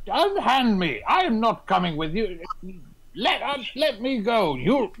 unhand me. I am not coming with you. Let me go.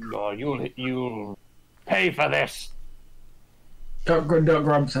 You'll pay for this. Doc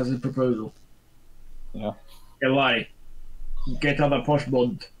Grumps has a proposal. Yeah. Getaway. Get other push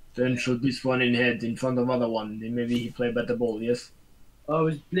bond, then shoot this one in head in front of other one, then maybe he play better ball, yes? I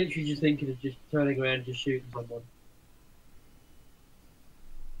was literally just thinking of just turning around and just shooting someone.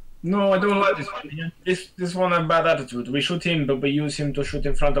 No, I don't like this one. This one has bad attitude. We shoot him, but we use him to shoot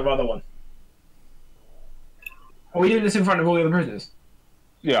in front of other one. Are we doing this in front of all the other prisoners?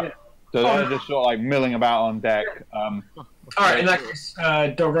 Yeah. So they're just sort of like milling about on deck. Alright, in that case,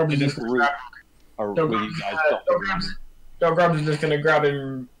 Dog Grubs is just going to grab Dog Grubs is just going to grab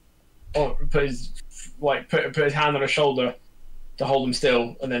him, put his hand on his shoulder to hold him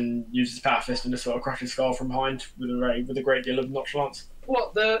still, and then use his power fist and just sort of crush his skull from behind with a great deal of nonchalance.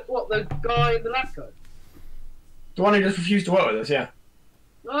 What, the guy in the lab coat? The one who just refused to work with us, yeah.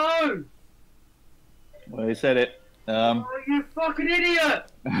 No! Well, he said it. Oh, you fucking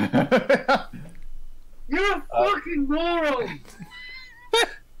idiot! You're a fucking moron!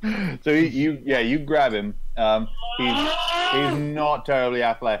 So you grab him. He's not terribly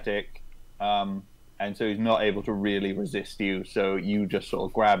athletic, and so he's not able to really resist you. So you just sort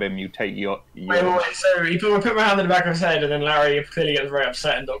of grab him. You take your... Wait. So he put my hand in the back of his head, and then Larry clearly gets very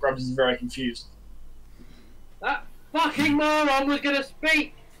upset, and Doc Grubs is very confused. That fucking moron was gonna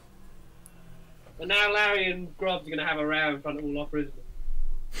speak. And now Larry and Grubs are gonna have a row in front of all our prisoners.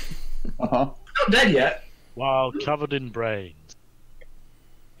 Not dead yet. While covered in brains.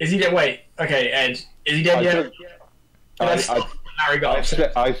 Is he dead? Wait. Okay, Ed. Is he dead yet? Larry got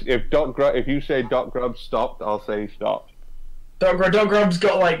upset. If you say Doc Grubs stopped, I'll say stopped. Doc Grubs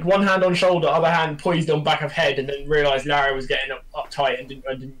got like one hand on shoulder, other hand poised on back of head, and then realised Larry was getting uptight and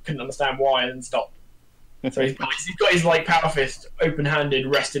couldn't understand why, and then stopped. So he's got his like power fist open-handed,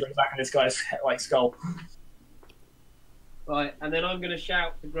 rested on the back of this guy's like skull. Right, and then I'm gonna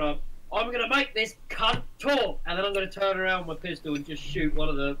shout to Grub, I'm gonna make this cunt talk, and then I'm gonna turn around with my pistol and just shoot one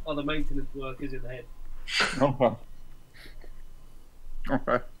of the other maintenance workers in the head.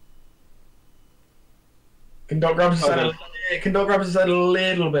 Okay. Can Doc Grubs add a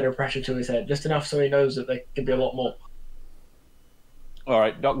little bit of pressure to his head, just enough so he knows that there could be a lot more. All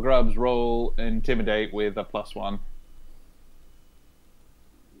right, Doc Grubs, roll intimidate with a +1.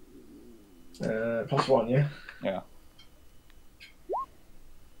 +1, yeah. Yeah.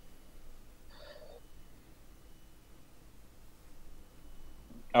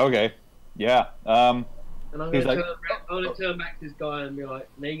 Okay. Yeah. And I'm gonna turn back to this guy and be like,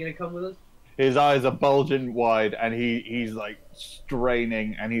 "Now you gonna come with us?" His eyes are bulging wide, and he's like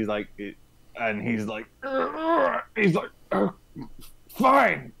straining, and he's like,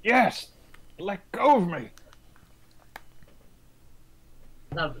 fine, yes, let go of me.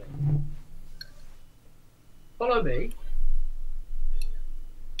 Lovely. Follow me.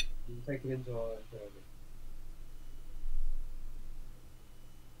 You take him into our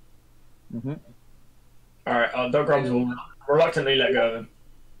service. Alright, Doc Grubs will reluctantly let go of him.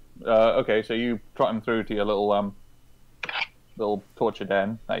 Okay, so you trot him through to your little torture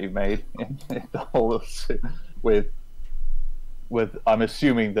den that you've made in the whole of, with I'm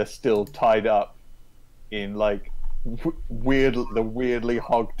assuming they're still tied up in like weirdly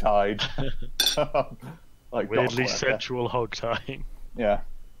hog-tied, like weirdly sensual hog-tying. Yeah.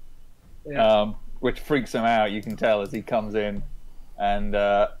 Which freaks him out. You can tell as he comes in, and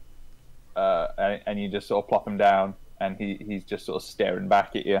you just sort of plop him down, and he's just sort of staring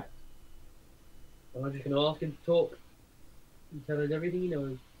back at you. I'm just gonna ask him to talk and tell us everything he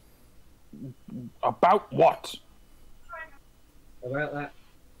knows. About what? About that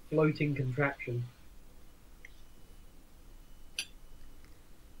floating contraption.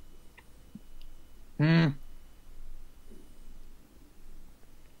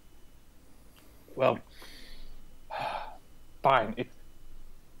 Well, fine.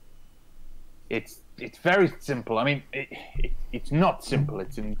 It's very simple. I mean, it's not simple.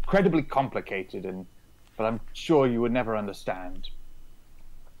 It's incredibly complicated, but I'm sure you would never understand.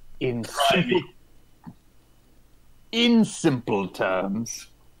 In In simple terms,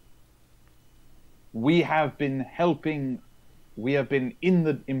 we have been in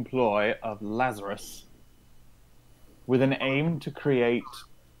the employ of Lazarus with an aim to create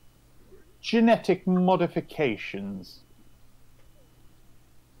genetic modifications.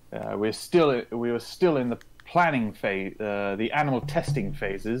 We were still in the planning phase, the animal testing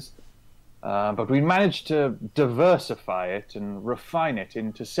phases, but we managed to diversify it and refine it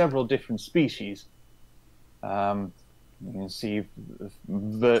into several different species. You can see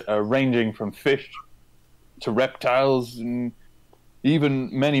ranging from fish to reptiles and even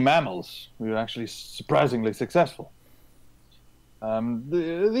many mammals. We were actually surprisingly successful.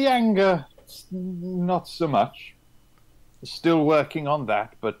 The anger, not so much. Still working on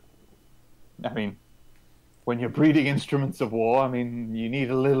that, but I mean, when you're breeding instruments of war, I mean, you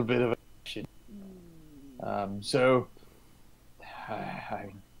need a little bit of action. So,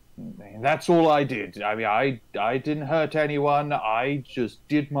 that's all I did. I mean, I didn't hurt anyone. I just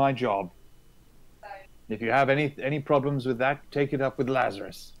did my job. If you have any problems with that, take it up with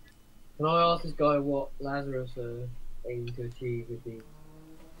Lazarus. Can I ask this guy what Lazarus aimed to achieve with the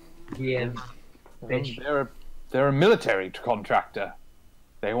GM fish? They're a military contractor.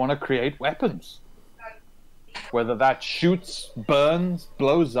 They want to create weapons. Whether that shoots, burns,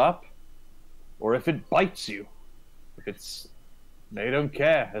 blows up, or if it bites you. They don't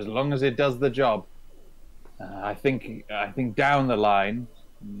care as long as it does the job. I think down the line,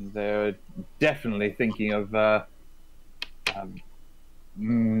 they're definitely thinking of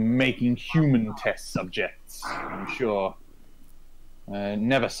making human test subjects. I'm sure.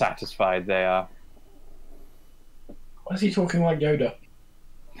 Never satisfied they are. Why is he talking like Yoda?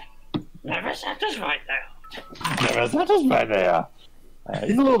 Never satisfied now. Never satisfied they are.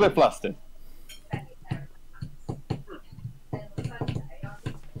 He's a little bit flustered.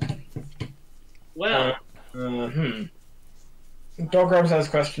 Well, Dog Rubs has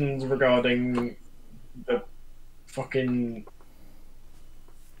questions regarding the fucking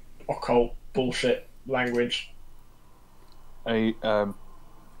occult bullshit language. You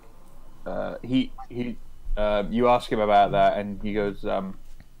ask him about that, and he goes,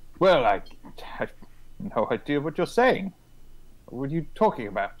 "Well, I have no idea what you're saying. What are you talking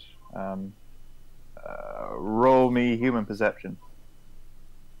about?" Roll me human perception.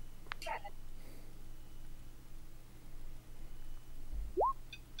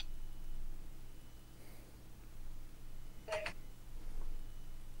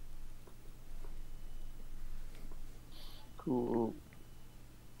 Cool.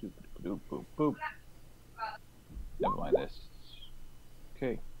 Boop, boop, boop. Never mind this.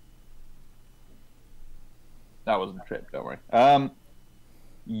 Okay. That wasn't a trip, don't worry.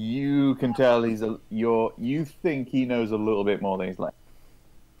 You can tell you think he knows a little bit more than he's like.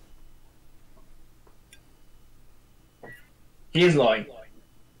 He is lying.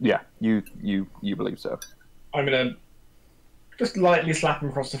 Yeah, you believe so. I'm gonna just lightly slap him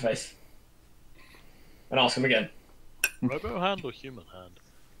across the face and ask him again. Robo hand or human hand?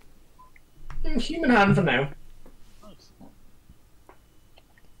 Human hand for now. Nice.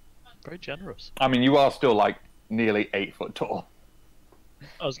 Very generous. I mean, you are still like nearly 8 foot tall.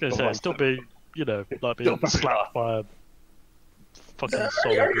 I was going to say, still be, like being slapped by a fucking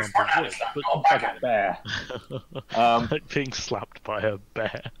solid lump of wood. But like a bear. like being slapped by a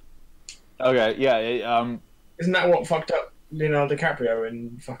bear. Okay, yeah. Isn't that what fucked up Leonardo DiCaprio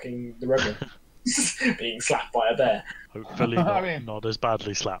in fucking The Revenant? Being slapped by a bear. Hopefully not as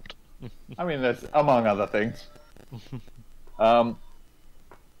badly slapped. I mean, that's among other things.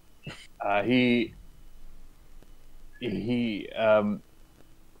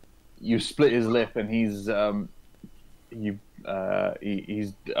 You split his lip, and he's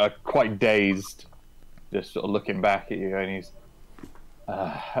quite dazed, just sort of looking back at you, and he's.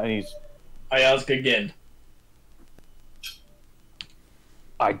 I ask again.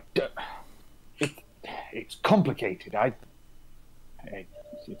 It's complicated.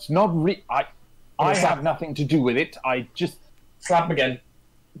 It's not I have nothing to do with it. I just slap him again.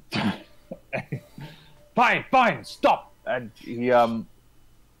 Fine, stop. And he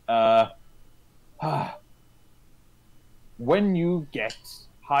when you get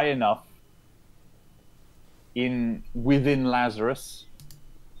high enough within Lazarus,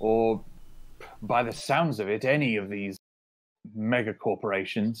 or by the sounds of it, any of these mega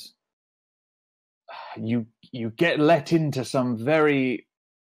corporations, you get let into some very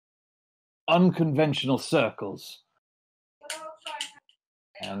unconventional circles.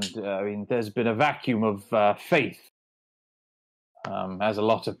 And I mean, there's been a vacuum of faith, as a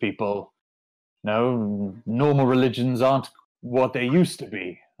lot of people know. Normal religions aren't what they used to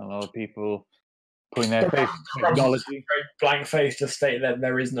be. A lot of people putting their faith in technology. Very blank face to state that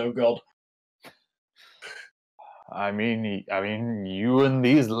there is no God. I mean, you and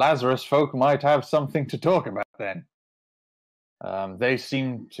these Lazarus folk might have something to talk about then. They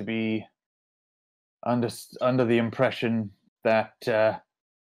seem to be under the impression that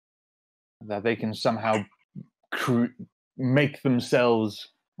that they can somehow make themselves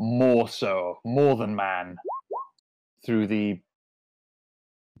more than man through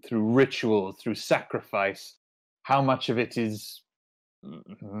ritual, through sacrifice. How much of it is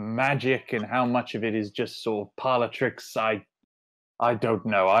magic and how much of it is just sort of parlor tricks, I don't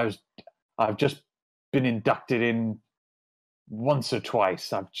know. I've just been inducted in once or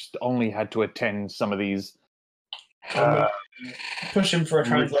twice. I've just only had to attend some of these. Push him for a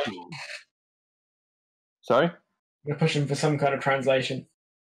translation. Sorry? We're pushing for some kind of translation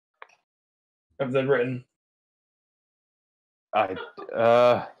of the written.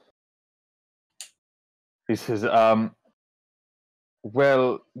 He says,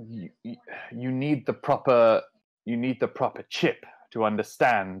 well, you need the proper chip to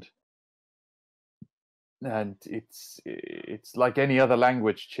understand, and it's like any other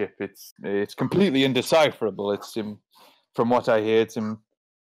language chip. It's completely indecipherable. From what I hear, it's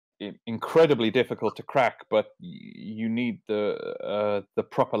incredibly difficult to crack. But you need the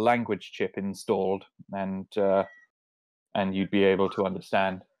proper language chip installed, and you'd be able to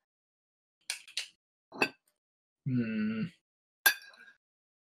understand.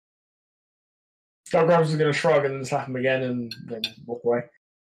 Doug Rams is going to shrug and then slap him again and then walk away.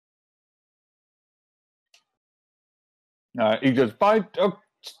 He goes, fine. Oh.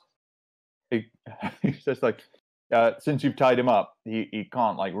 He's just like, since you've tied him up, he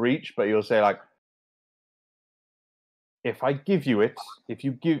can't like reach, but he'll say like, if I give you it,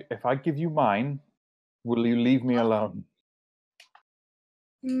 if I give you mine, will you leave me alone?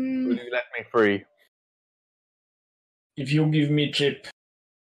 Will you let me free? If you give me chip,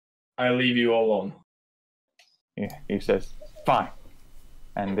 I leave you alone. Yeah, he says, fine.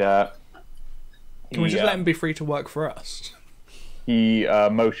 And can we just let him be free to work for us? He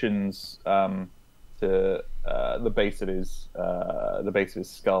motions to the base of his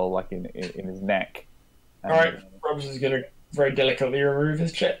skull, like in his neck. All right, Robs is going to very delicately remove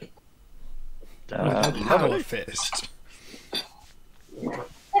his chip. Power fist.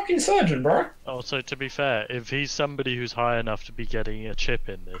 Fucking surgeon, bro. Also, to be fair, if he's somebody who's high enough to be getting a chip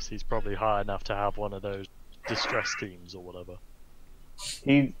in this, he's probably high enough to have one of those distress teams or whatever.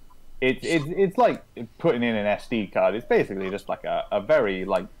 It's like putting in an SD card. It's basically just like a very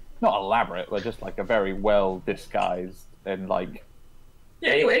like not elaborate, but just like a very well disguised and like.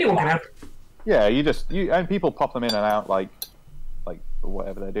 Yeah, anyone can have. Yeah, and people pop them in and out like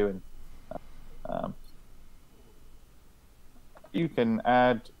whatever they're doing. You can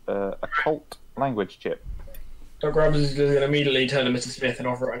add a cult language chip. Doc Grubbs is going to immediately turn to Mr. Smith and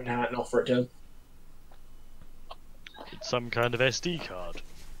offer it to him. It's some kind of SD card.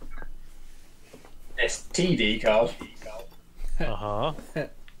 STD card. Uh-huh.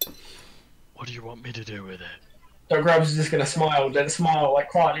 What do you want me to do with it? Doc Grubbs is just going to smile, like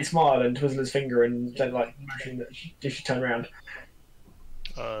quietly smile and twizzle his finger and then like motion that she should turn around.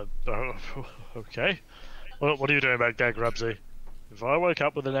 Okay. Well, what are you doing back there, Grubsy? If I wake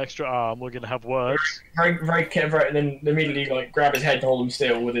up with an extra arm, we're going to have words. Very, and then immediately like grab his head to hold him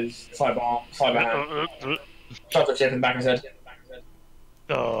still with his cyber hand. Shove the chip in the back of his head.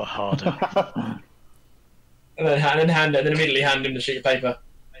 Oh, harder. and then immediately hand him the sheet of paper.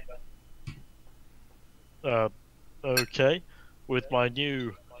 Okay. With my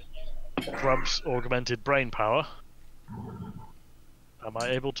new Grubs augmented brain power, am I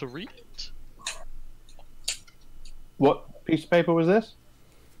able to read it? What piece of paper was this?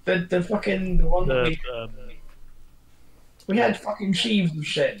 The one that we had fucking sheaves of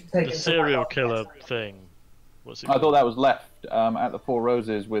shit. The serial killer thing. What's it I called? thought that was left at the Four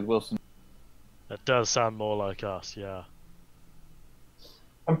Roses with Wilson. That does sound more like us, yeah.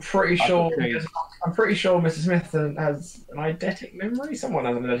 I'm pretty sure Mr. Smith has an eidetic memory. Someone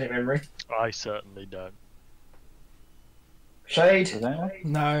has an eidetic memory. I certainly don't. Shade?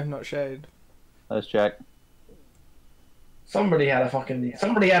 No, not Shade. Let's check. Somebody had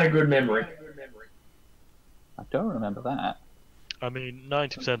a good memory. I don't remember that. I mean,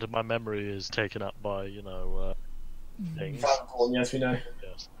 90% of my memory is taken up by, things. Yes, we know.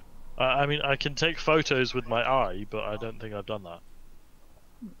 Yes. I mean, I can take photos with my eye, but I don't think I've done that.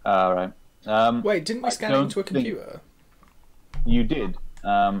 Alright. Wait, didn't we scan it into a computer? You did.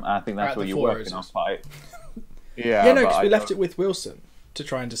 I think that's what you're working on. Yeah, no, because we left it with Wilson to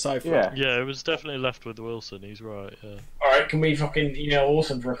try and decipher it. Yeah, it was definitely left with Wilson, he's right, yeah. Alright, can we fucking email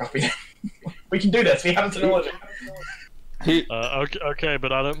Wilson for a copy? We can do this. We have technology. Okay,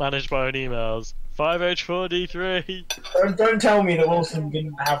 but I don't manage my own emails. 5H4D3. Don't tell me that Wilson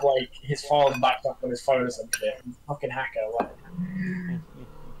didn't have like his files backed up on his phone or some shit. He's a fucking hacker. Like,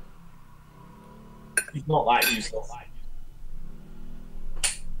 he's not that useless.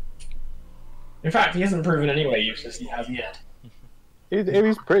 In fact, he hasn't proven anyway useless. He has yet.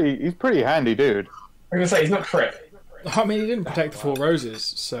 He's pretty handy, dude. I'm gonna say he's not Trip. I mean, he didn't protect the Four Roses,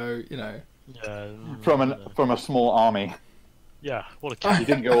 so you know. Yeah. From a small army. Yeah. What a kid. He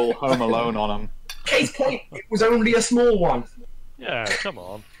didn't go all Home Alone on him. Case point, it was only a small one. Yeah. Come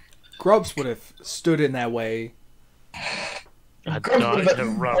on. Grubbs would have stood in their way. Grubbs would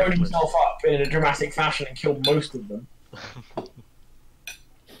have blown himself up in a dramatic fashion and killed most of them.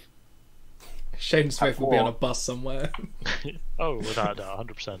 Shaden Smith will be on a bus somewhere. Oh, without a doubt,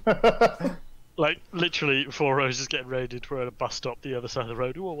 100%. Like, literally, Four Roses getting raided. We're at a bus stop the other side of the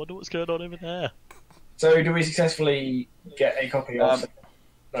road. Oh, I wonder what's going on over there. So, do we successfully get a copy of...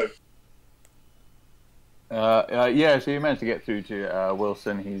 No. Yeah, so you managed to get through to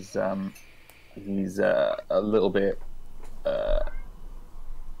Wilson. He's a little bit...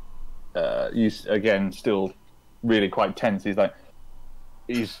 again, still really quite tense. He's like,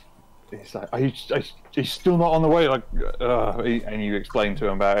 he's still not on the way. Like, and you explain to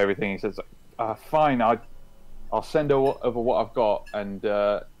him about everything. He says, "Fine, I'll send over what I've got, and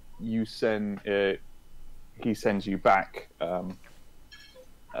you send." He sends you back. The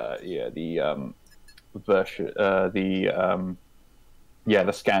version,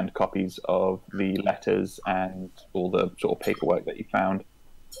 the scanned copies of the letters and all the sort of paperwork that you found.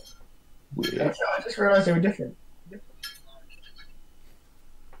 I just realised they were different.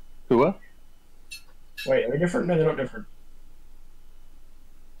 Who were? Wait, are they different? No, they're not different.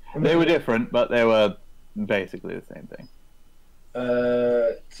 They were different, but they were basically the same thing.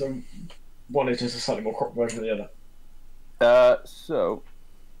 So one is just a slightly more cropped version of the other. So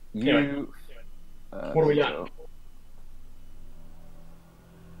you. Anyway. What do we got?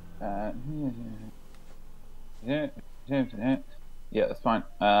 Yeah, that's fine.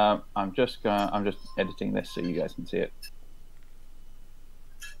 I'm just editing this so you guys can see it.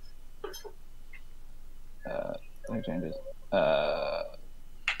 No changes.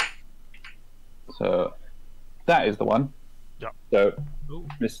 So that is the one. Yeah. So,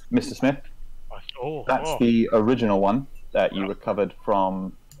 Mr. Smith, that's oh. the original one that you recovered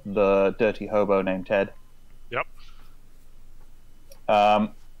from the dirty hobo named Ted. Yep.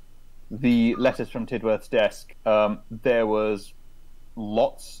 The letters from Tidworth's desk. There was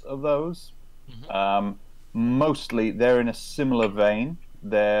lots of those. Mm-hmm. Mostly, they're in a similar vein.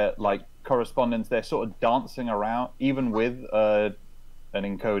 They're like correspondence. They're sort of dancing around, even with an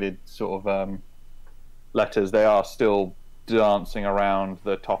encoded sort of letters. They are still dancing around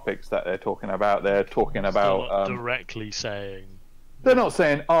the topics that they're talking about. They're talking about not directly saying. They're not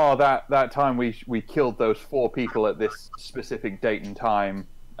saying, "Oh, that time we killed those 4 people at this specific date and time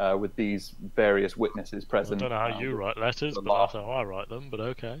with these various witnesses present." I don't know how you write letters, but that's how I write them. But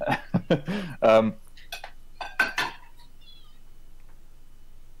okay.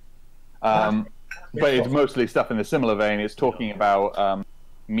 But it's mostly stuff in a similar vein. It's talking about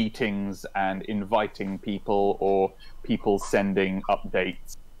meetings and inviting people, or people sending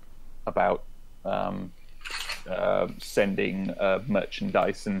updates about sending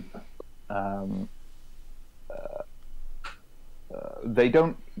merchandise, and they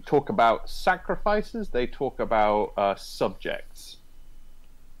don't talk about sacrifices. They talk about subjects.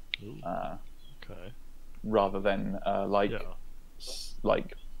 Okay. Rather than like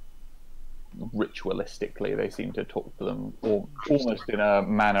ritualistically. They seem to talk to them almost in a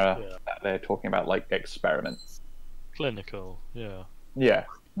manner that they're talking about like experiments. Clinical, yeah. Yeah.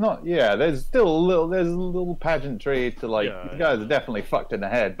 There's still a little pageantry to like you guys are definitely fucked in the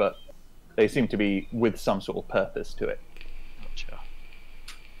head, but they seem to be with some sort of purpose to it. Gotcha.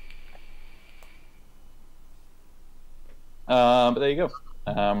 But there you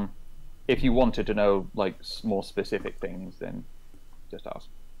go. If you wanted to know like more specific things, then just ask.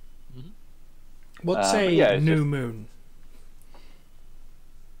 Mm-hmm. What's a new moon?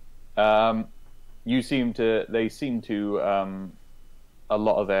 They seem to. A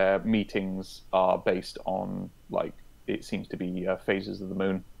lot of their meetings are based on like it seems to be phases of the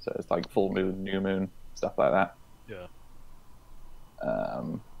moon. So it's like full moon, new moon, stuff like that. Yeah.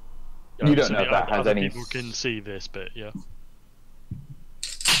 You don't know if that has any. People can see this bit, yeah.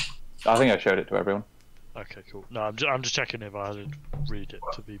 I think I showed it to everyone. Okay, cool. No, I'm just checking if I had to read it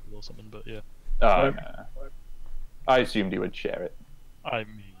to people or something, but yeah. Oh, no. I assumed you would share it. I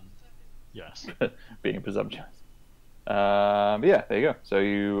mean, yes. Being presumptuous. But yeah, there you go. So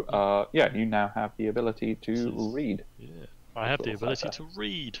you you now have the ability to read. Yeah, I have the ability to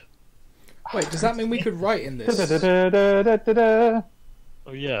read. Wait, does that mean we could write in this?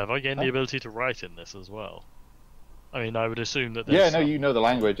 Oh yeah, have I gained the ability to write in this as well? I mean, I would assume that. Yeah, no, you know the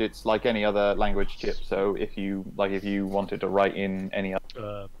language. It's like any other language chip. So if you wanted to write in any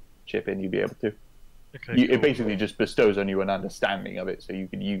other chip in, you'd be able to. Okay, cool. It basically just bestows on you an understanding of it, so you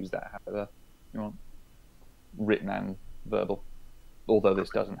can use that however you want, written and verbal. Although this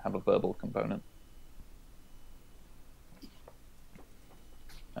doesn't have a verbal component.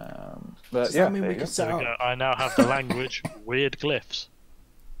 But Does yeah, that mean there we you could go. set There we up? go. I now have the language weird glyphs.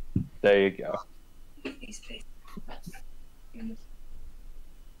 There you go.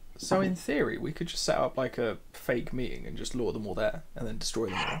 So in theory, we could just set up like a fake meeting and just lure them all there, and then destroy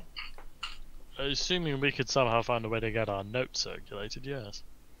them all. Assuming we could somehow find a way to get our notes circulated, yes.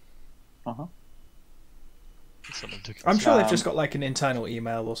 Uh-huh. Something to I'm sure consider. they've just got like an internal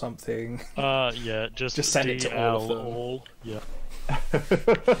email or something. Yeah, just send it to all of them. all. Yeah.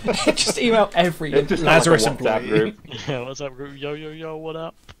 Just email every It's just Lazarus like a WhatsApp employee. group. Yeah, what's up, group? Yo, yo, yo, what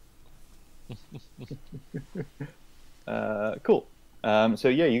up? Cool. So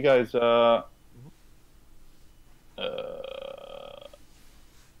yeah, you guys. So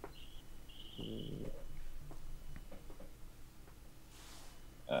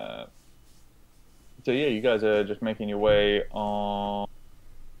yeah, you guys are just making your way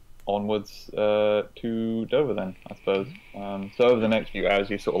onwards to Dover then, I suppose. So over the next few hours,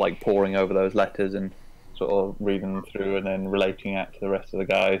 you're sort of like poring over those letters and sort of reading them through and then relating it to the rest of the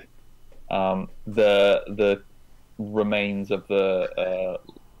guys. The remains of the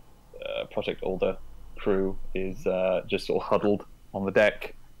Project Alder crew is just sort of huddled on the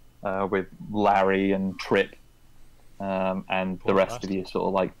deck with Larry and Trip. And the rest of you sort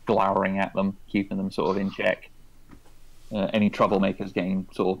of like glowering at them, keeping them sort of in check. Any troublemakers getting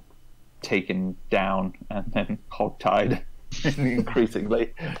sort of taken down and then hogtied in an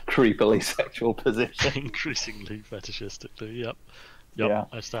increasingly creepily sexual position. Increasingly fetishistically, yep. Yeah.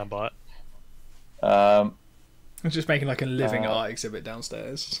 I stand by it. I'm just making like a living art exhibit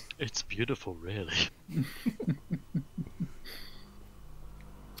downstairs. It's beautiful, really.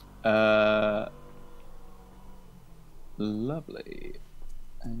 Lovely.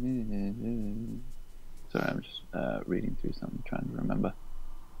 Sorry, I'm just reading through something, trying to remember.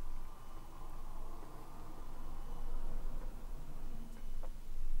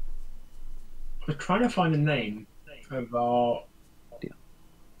 We're trying to find a name of our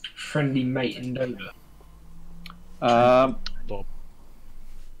friendly mate in Dover. Bob.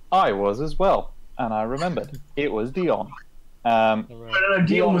 I was as well, and I remembered. It was Dion. Alright. No, Dion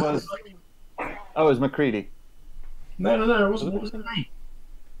Dion was... Oh, it was McCready. No, it wasn't. What was the name?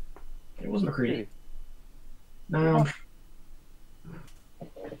 It wasn't McCready. No,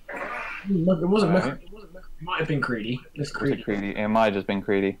 it wasn't Alright. McCready. It might have been Creedy. It's Was Creedy. it Creedy? It might have just been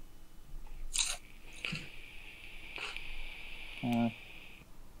Creedy.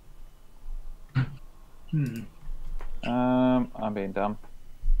 I'm being dumb.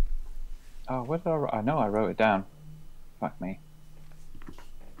 Oh, what did I write? I know I wrote it down. Fuck me.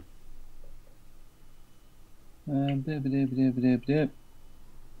 Oh,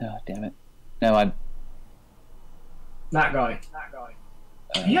 damn it. No, That guy.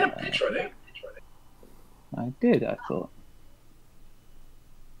 He had a picture of it. I did, I thought.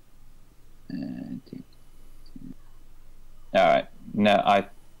 Alright. No, I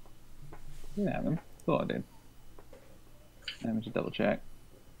did have him. Thought I did. Let me just double check.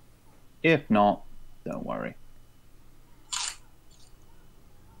 If not, don't worry.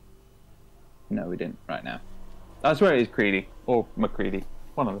 No, we didn't right now. I swear it is Creedy. Or McCready.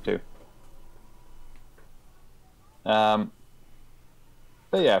 One of the two. But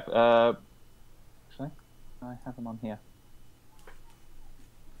yeah, actually, I have them on here.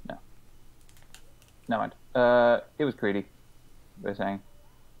 No. Never mind. It was Creedy, we're saying.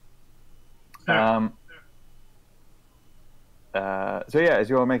 So yeah, as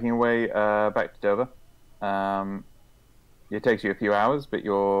you're making your way back to Dover, it takes you a few hours, but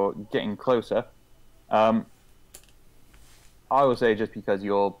you're getting closer. I will say, just because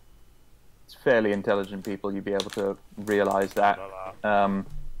you're fairly intelligent people, you'd be able to realize that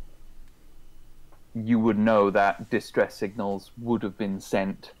you would know that distress signals would have been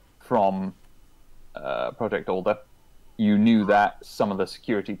sent from Project Alder. You knew that some of the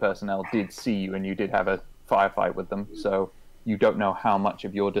security personnel did see you, and you did have a firefight with them, so you don't know how much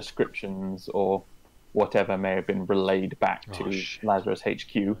of your descriptions or whatever may have been relayed back to Lazarus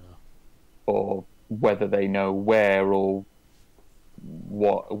HQ, or whether they know where or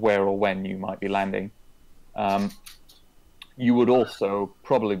when you might be landing. you would also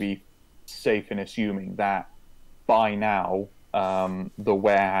probably be safe in assuming that by now, the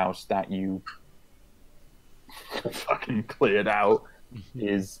warehouse that you fucking cleared out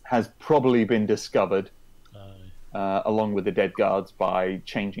has probably been discovered, along with the dead guards, by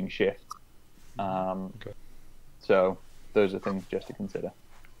changing shifts. Okay. So those are things just to consider.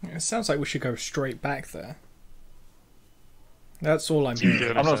 It sounds like we should go straight back there. That's all I'm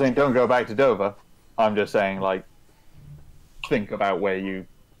hearing. I'm not saying don't go back to Dover. I'm just saying, like, think about where you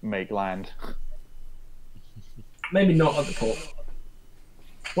make land. Maybe not at the port.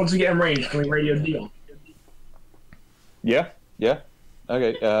 Once we get in range, can we radio Dion? Yeah.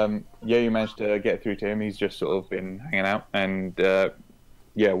 Okay. Yeah, you managed to get through to him. He's just sort of been hanging out and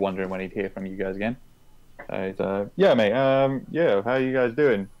wondering when he'd hear from you guys again. Yeah, mate. Yeah, how are you guys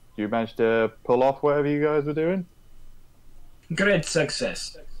doing? Did you manage to pull off whatever you guys were doing? Great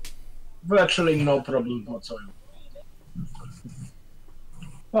success. Virtually no problem whatsoever.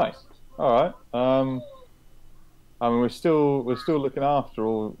 Nice. All right. I mean, we're still looking after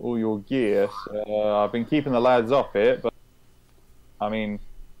all your gear. So, I've been keeping the lads off it, but I mean,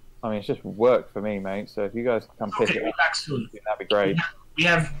 it's just work for me, mate. So if you guys come pick it up, back soon. that'd be great. We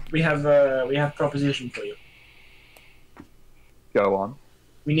have proposition for you. Go on.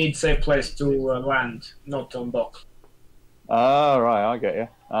 We need safe place to land, not on dock. Right, I get you.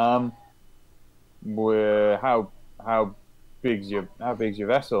 How big's your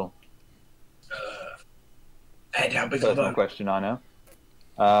vessel? Ed, how big's the That's boat? a question I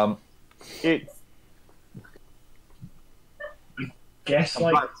know. It's. Guess I'm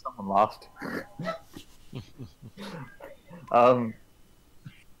like glad someone laughed.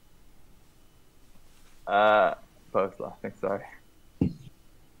 Both laughing. Sorry.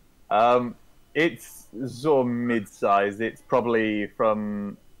 It's sort of mid-sized. It's probably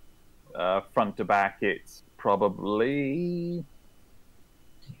from front to back. It's probably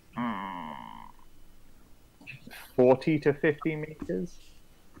 40 to 50 meters.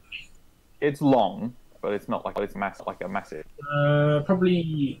 It's long, but it's not like it's massive, like a massive.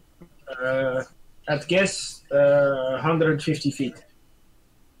 probably I'd guess 150 feet.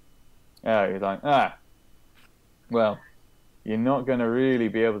 Oh, you're like, well, you're not going to really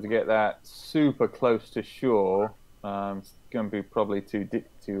be able to get that super close to shore. It's going to be probably going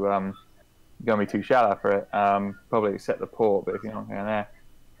to be too shallow for it. Probably except the port, but if you're not going there,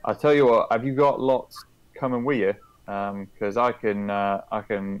 I'll tell you what. Have you got lots coming with you? Because I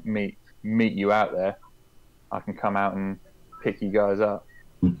can meet you out there. I can come out and pick you guys up.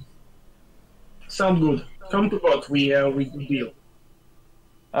 Sound good. Come to boat. We deal.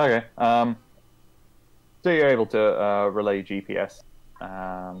 Okay. So you're able to relay GPS.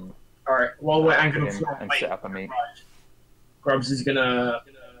 All right. While we're anchored and set up a meet. Grubs is gonna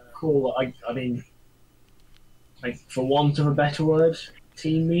call. I mean, like, for want of a better word,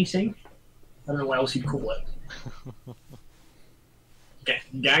 team meeting. I don't know what else you'd call it.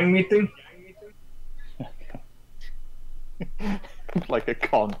 Gang meeting. Like a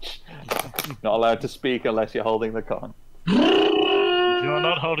conch. Not allowed to speak unless you're holding the conch. If you're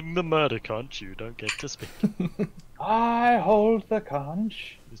not holding the murder conch, you don't get to speak. I hold the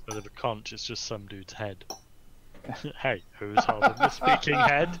conch. Instead of a conch, it's just some dude's head. Hey, who's holding the speaking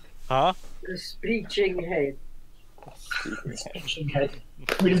head? Huh? The speeching head. Speaking head.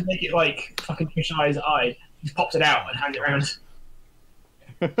 We just make it like fucking Fish Eye's eye. He just pops it out and hands it around.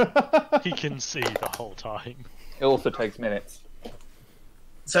 He can see the whole time. It also takes minutes.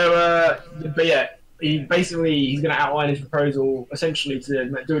 So, but yeah, he's going to outline his proposal essentially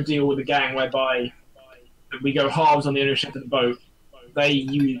to do a deal with the gang whereby we go halves on the ownership of the boat. They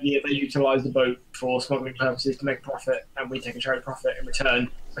utilize the boat for smuggling purposes to make a profit, and we take a share of the profit in return.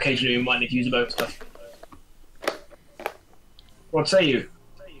 Occasionally, we might need to use the boat and stuff. What say you?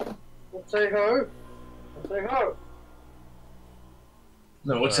 What say ho? What say ho?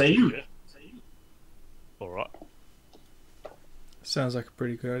 No, what say you? Alright. Sounds like a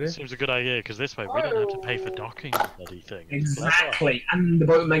pretty good idea. Seems a good idea, because this way we don't have to pay for docking the bloody thing. Exactly, and the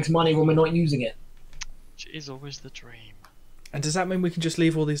boat makes money when we're not using it. Which is always the dream. And does that mean we can just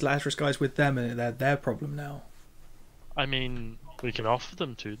leave all these Lazarus guys with them and they're their problem now? I mean, we can offer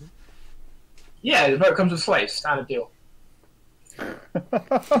them to them. Yeah, the boat comes with slaves, standard deal.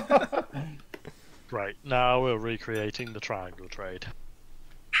 Right, now we're recreating the triangle trade.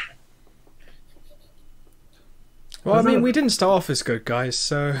 Well, I mean, we didn't start off as good guys,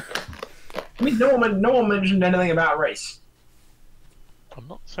 so... I mean, no one mentioned anything about race. I'm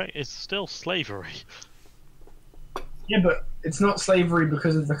not saying it's still slavery. Yeah, but it's not slavery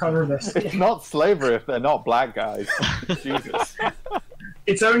because of the color of their skin. It's not slavery if they're not black guys. Jesus.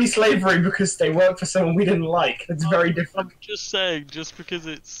 It's only slavery because they work for someone we didn't like. It's very different. I'm just saying, just because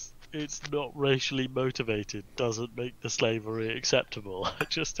it's not racially motivated doesn't make the slavery acceptable. I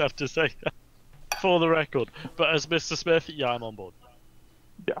just have to say that for the record. But as Mr. Smith, yeah, I'm on board.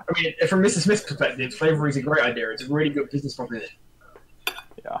 Yeah. I mean, from Mr. Smith's perspective, slavery is a great idea. It's a really good business proposition.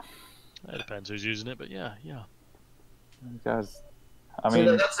 Yeah. It depends who's using it, but yeah. Guys, I mean,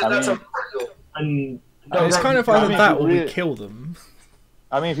 that's a proposal. And it's kind of either that or we kill them.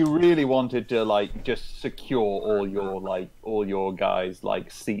 I mean, if you really wanted to like just secure all your guys like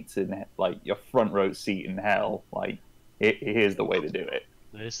seats in like your front row seat in hell, like here's the way to do it.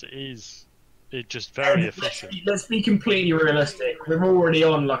 This is just very efficient. Let's be completely realistic. We're already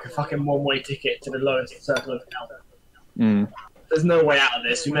on like a fucking one-way ticket to the lowest circle of hell. There's no way out of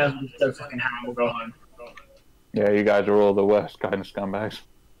this. We may as well just go fucking ham or go home. Yeah, you guys are all the worst kind of scumbags.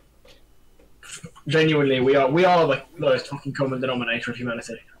 Genuinely, we are the lowest fucking common denominator of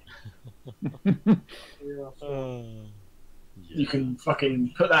humanity. You can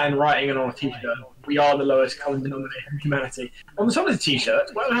fucking put that in writing and on a t-shirt. We are the lowest common denominator of humanity. On the top of the t-shirt,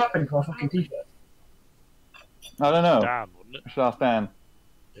 what would happen to our fucking t-shirt? I don't know. Dan, wouldn't it? Should ask Dan.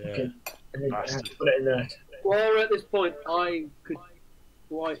 Yeah. Okay. Put it in there. Well, at this point, I could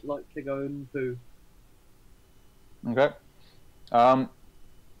quite like to go and poo. Okay.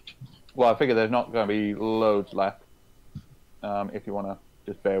 Well, I figure there's not going to be loads left. If you want to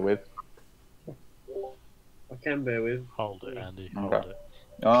just bear with. I can bear with. Hold it, Andy. Hold Okay. it.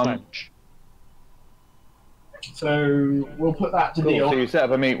 Clench. So we'll put that to Cool. Dion. So you set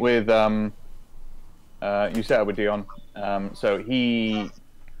up a meet with you set up with Dion. So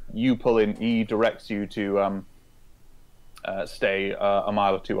you pull in. He directs you to stay a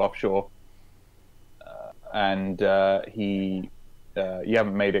mile or two offshore, and you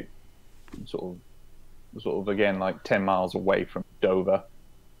haven't made it sort of again like 10 miles away from Dover.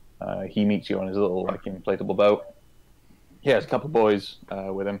 He meets you on his little like inflatable boat. He has a couple of boys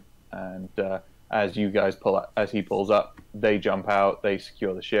with him, and as you guys as he pulls up, they jump out, they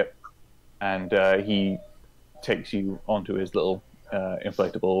secure the ship, and he takes you onto his little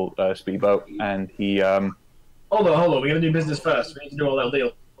inflatable speedboat, and he Hold on, we're gonna do business first. We need to do a little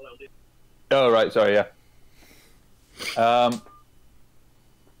deal. Oh right, sorry, yeah.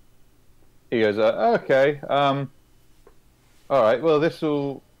 He goes, okay. All right. Well, this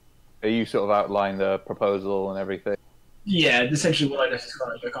will. You sort of outline the proposal and everything. Yeah, essentially what I just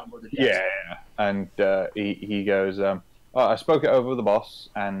described. I can't bother. Yeah, and he goes, oh, I spoke it over with the boss,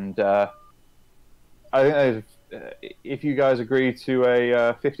 and I think if you guys agree to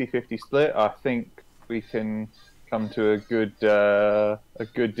a 50-50 split, I think we can come to a good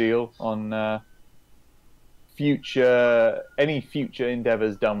deal on any future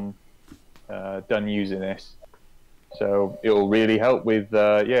endeavors done using this. So it will really help with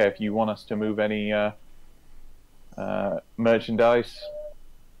if you want us to move any merchandise,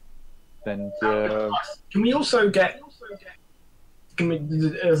 then can we also get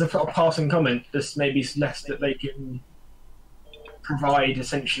as a passing comment, this maybe less that they can provide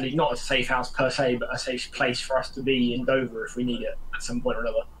essentially not a safe house per se, but a safe place for us to be in Dover if we need it at some point or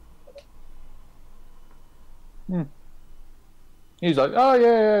another. He's like, oh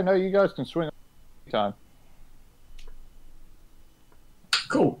yeah, no, you guys can swing anytime.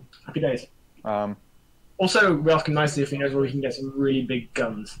 Cool, happy days. Also, we ask him nicely if he knows where we can get some really big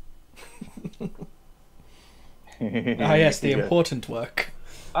guns. Yes, the important work.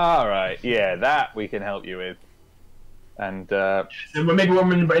 All right, yeah, that we can help you with. And so maybe when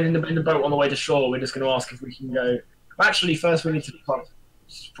we're in the boat on the way to shore, we're just going to ask if we can go. Actually, first we need to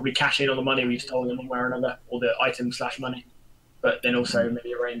probably cash in on the money we just told them one way or another, or the item/money. But then also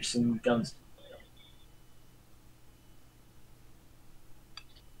maybe arrange some guns.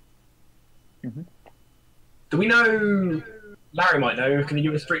 Mm-hmm. Do we know? Larry might know. Can you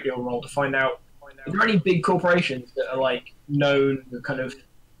do a street deal roll to find out? Are there any big corporations that are like known kind of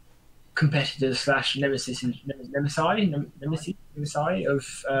competitors / nemesis of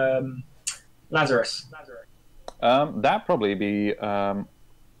Lazarus? that'd probably be more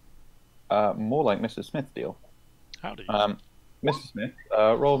like Mr. Smith's deal. Howdy. Mr. Smith,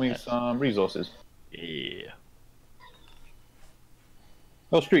 roll me some resources. Yeah.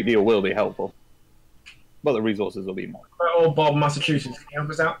 Well, street deal will be helpful, but the resources will be more. Or Bob, Massachusetts, can you help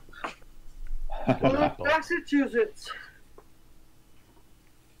us out? Massachusetts.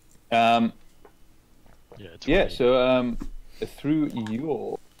 So through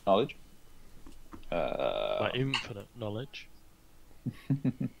your knowledge, my infinite knowledge.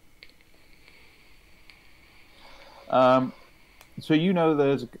 so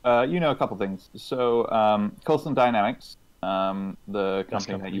there's a couple things. So Coulson Dynamics the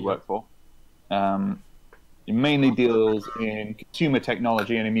company that you work for. It mainly deals in consumer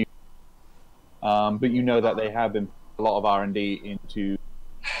technology and immune. But you know that they have been a lot of R&D into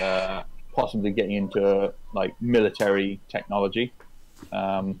possibly getting into like military technology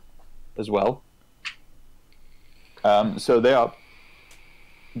as well. So they are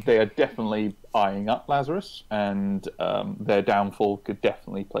definitely eyeing up Lazarus, and their downfall could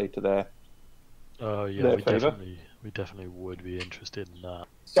definitely play to their favor. We definitely would be interested in that.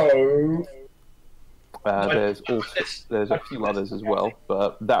 So there's a few others as well,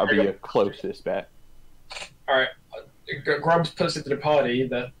 but that would be your closest bet. all right, Grubbs puts it to the party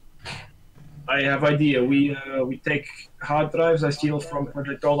that I have idea. We take hard drives I steal from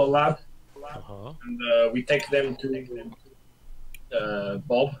Project Dollar Lab, and we take them to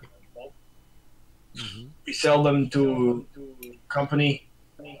Bob. Mm-hmm. We sell them to company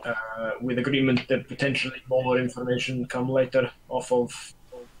with agreement that potentially more information come later off of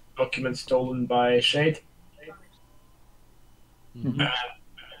documents stolen by Shade. Mm-hmm.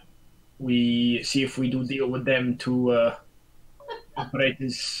 We see if we do deal with them to operate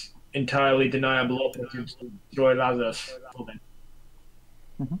as entirely deniable operatives to destroy Lazarus.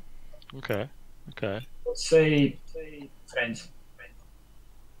 Okay. Let's say friends.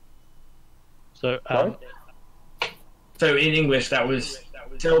 So, So in English, that was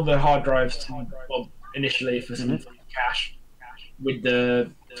sell the hard drives to Bob initially for some cash, with the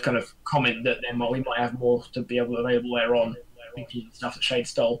kind of comment that we might have more to be available later on, including stuff that Shade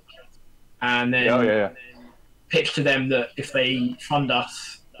stole, and then pitch to them that if they fund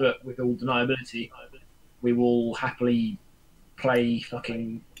us, but with all deniability, we will happily play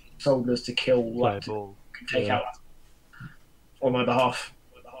fucking soldiers to kill, take out on my behalf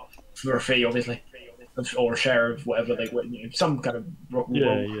for a fee, obviously. Or a share of whatever they would, some kind of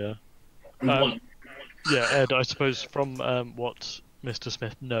Yeah, Ed, I suppose from what Mr.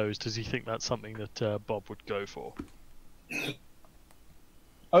 Smith knows, does he think that's something that Bob would go for?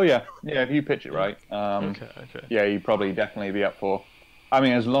 Oh yeah, if you pitch it right, Okay. yeah, you'd probably definitely be up for. I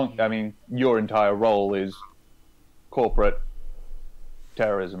mean, your entire role is corporate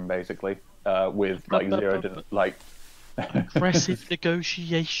terrorism, basically, with like aggressive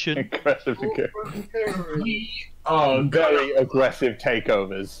negotiation. Very aggressive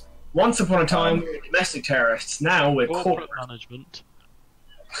takeovers. Once upon a time, we were domestic terrorists. Now we're corporate management,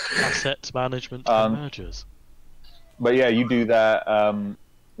 assets management, and mergers. But yeah, you do that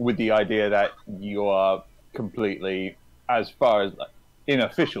with the idea that you are completely, as far as in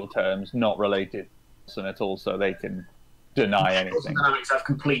official terms, not related to them at all, so they can deny anything. Dynamics have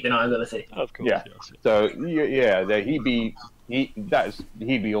complete deniability. Of course, yeah. Yes. So he'd be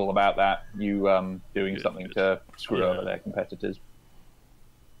all about that. You doing something to screw over their competitors.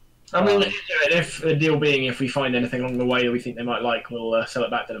 I mean, if the deal being, if we find anything along the way that we think they might like, we'll sell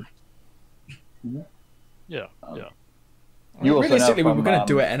it back to them. Yeah. You also realistically, know we were going to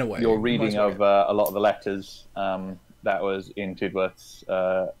do it anyway. Your reading of a lot of the letters that was in Tidworth's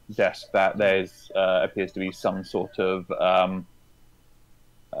desk, that there's appears to be some sort of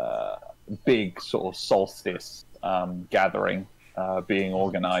big sort of solstice gathering being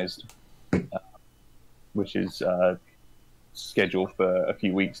organised, which is scheduled for a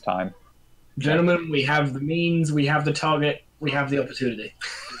few weeks' time. Gentlemen, we have the means, we have the target, we have the opportunity.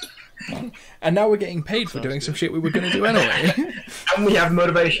 And now we're getting paid for doing some shit we were going to do anyway. And we have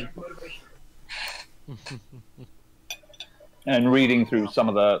motivation. And reading through some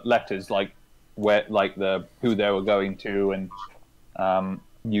of the letters, like who they were going to, and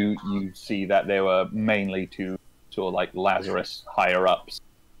you see that they were mainly to sort of like Lazarus higher ups.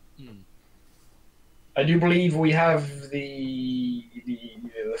 I do believe we have the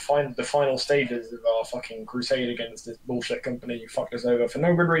final stages of our fucking crusade against this bullshit company who fucked us over for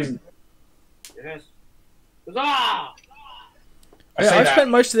no good reason. Yes. Huzzah! I've spent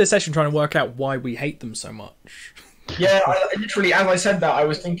most of this session trying to work out why we hate them so much. Yeah, I literally, as I said that, I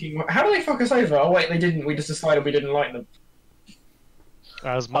was thinking, how do they fuck us over? Oh wait, they didn't. We just decided we didn't like them.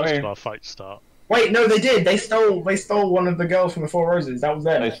 As most of our fights start. Wait, no, they did. They stole one of the girls from the Four Roses. That was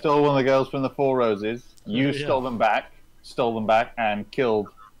them. They stole one of the girls from the Four Roses. You stole them back, and killed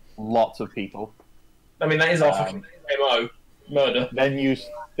lots of people. I mean, that is our fucking MO. Murder. Then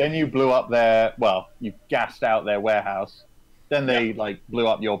you blew up you gassed out their warehouse. Then they blew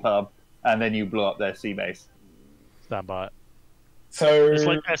up your pub, and then you blew up their sea base. Stand by it. So it's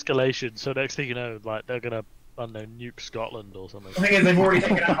like escalation. So next thing you know, they're gonna, I don't know, nuke Scotland or something. The thing is, they've already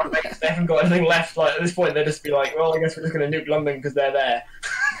taken out our base. They haven't got anything left. Like at this point, they'll just be like, well, I guess we're just gonna nuke London because they're there.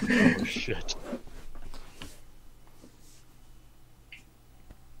 Oh shit.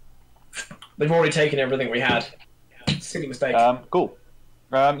 They've already taken everything we had. Silly mistake. Cool.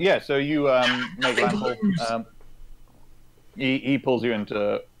 Yeah, so you make landfall. He pulls you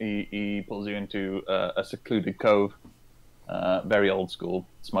into a secluded cove, very old school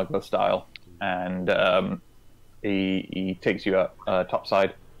smuggler style, and he takes you up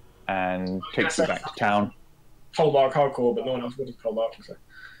topside and takes you back to town. Cold-dark hardcore, but no one else would have cold-dark. So.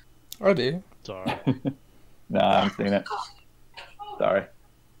 I do. Sorry. No, I haven't seen it. Sorry.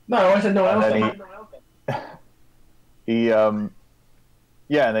 No, I said no one else. He and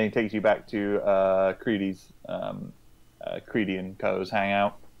then he takes you back to Creedy's Creedy and Co.'s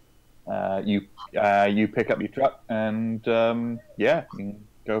hangout. You pick up your truck and you can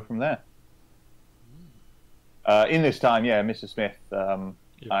go from there. In this time, Mr. Smith, I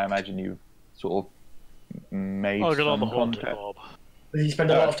imagine you've sort of made I'll get on the some haunted contact. Bob. Did you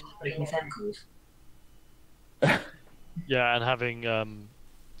spend a lot of time making phone calls? Yeah, and having I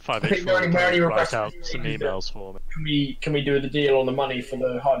 5 think H we're only write requesting out some emails for me. Can we do the deal on the money for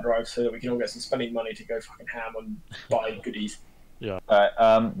the hard drive so that we can all get some spending money to go fucking ham and buy goodies? Yeah.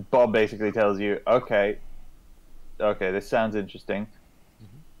 Bob basically tells you, okay, this sounds interesting.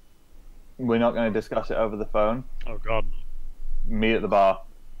 We're not going to discuss it over the phone. Oh God. Meet at the bar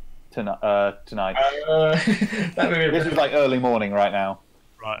tonight. That may be This is like early morning right now.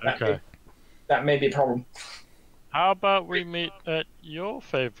 Right. Okay. That may be a problem. How about we meet at your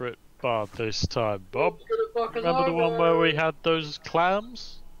favourite bar this time, Bob? Remember the one where we had those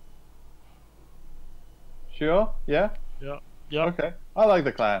clams? Sure. Yeah. Yeah. Yeah. Okay. I like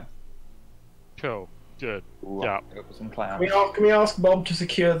the clan. Cool. Good. Ooh, Yeah. I'll go for some clams. Can we ask Bob to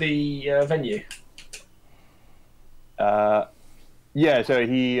secure the venue? Yeah. So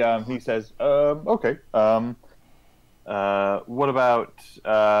he says, okay. What about?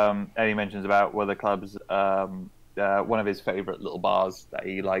 And he mentions about one of the clubs, one of his favorite little bars that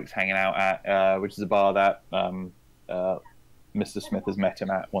he likes hanging out at, which is a bar that Mr. Smith has met him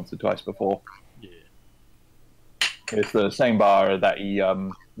at once or twice before. Yeah. It's the same bar that he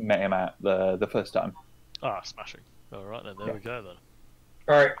met him at the first time. Ah, smashing. All right then. There we go then.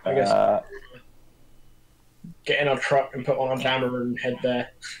 All right, I guess. Get in our truck and put on our jammer and head there.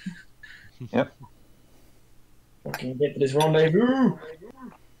 Yep. Fucking get to this rendezvous.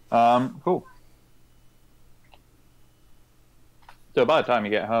 Cool. So by the time you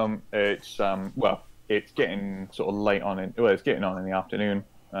get home, it's it's getting sort of late on it's getting on in the afternoon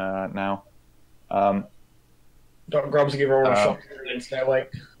now. Doc grabs a give her all a shot and stay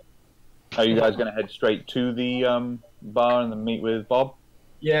awake. Are you guys going to head straight to the bar and then meet with Bob?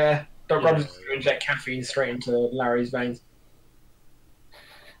 Yeah, Doc grabs to inject caffeine straight into Larry's veins.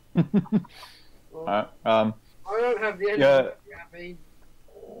 Alright. I don't have the energy Yeah. for caffeine.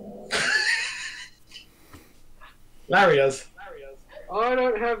 Larry does. I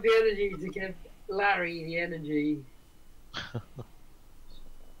don't have the energy to give Larry the energy.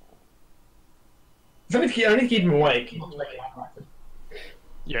 I need to keep him awake.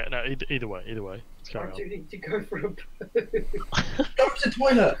 Yeah. No. Either way. Let's I carry do on. need to go for a poo. Go to the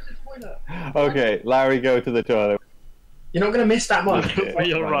toilet. Okay, Larry, go to the toilet. You're not going to miss that much.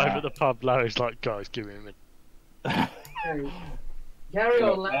 We arrive at the pub. Larry's like, guys, give me a minute. Okay. Carry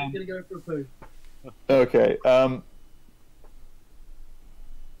on, Larry's gonna go for a poo. Okay.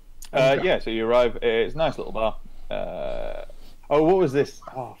 Yeah. So you arrive. It's a nice little bar. What was this?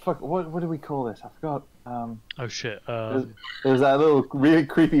 Oh fuck! What do we call this? I forgot. Oh shit. There's that little really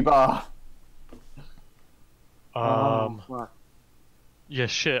creepy bar. Fuck. Yeah,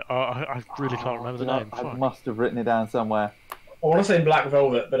 shit. I really can't remember the name. I Fuck. must have written it down somewhere. I want to say Black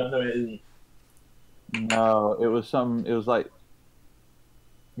Velvet, but I know it isn't. No, it was some. It was like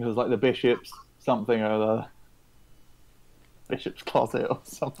the Bishop's something or other. Bishop's Closet or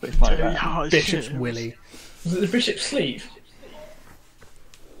something like that. Yeah, Bishop's shit. Willy. Was it the Bishop's Sleeve?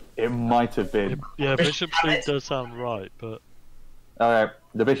 It might have been. Yeah, Bishop's Sleeve does sound right, but Okay,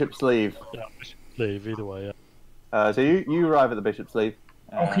 the Bishop's Sleeve. yeah, Bishop's Sleeve either way. Yeah. So you arrive at the Bishop's Sleeve.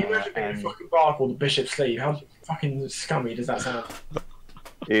 Oh, can you imagine being a and fucking bar called the Bishop's Sleeve? How fucking scummy does that sound?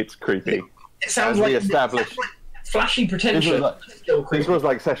 it's creepy. It sounds As like we established, flashy pretension. this was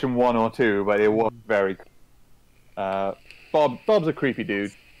like session 1 or 2, but it was very. Bob's a creepy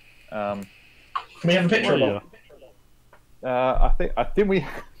dude. Can we have a picture Oh, of yeah. him? I think we.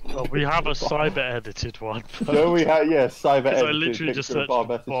 Well, we have a cyber edited one. No, we had cyber. Because I edited literally just picture of searched Bob,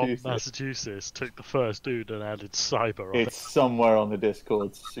 Bob, Massachusetts. Massachusetts, took the first dude and added cyber on It's somewhere on the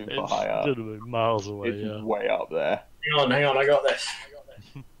Discord, super it. It's high up. literally miles away. It's Yeah. way up there. Hang on, I got this.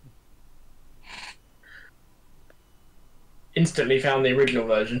 Instantly found the original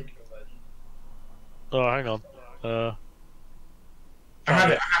version. Oh, hang on. I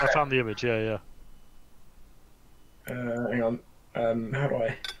have it. I found the image. Yeah, yeah. Hang on. How do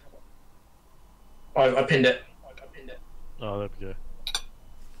I? Oh, I pinned it. Oh, there we go.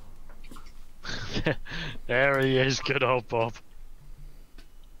 There he is, good old Bob.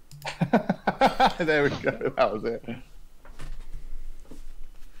 There we go. That was it.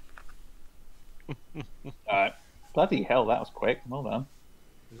 Alright. Bloody hell, that was quick. Well done.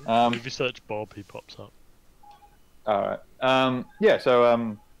 If you search Bob, he pops up. Alright. Yeah,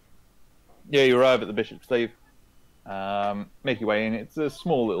 so yeah, you arrive at the Bishop's Sleeve. Make your way in. It's a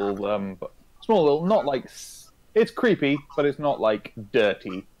small little, not like, it's creepy, but it's not like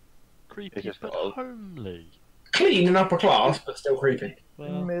dirty. Creepy just but got homely. Clean and upper class, but still creepy.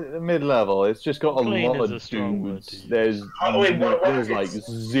 Well, Mid-level. It's just got a clean lot is a of strong word to dudes. use. There's like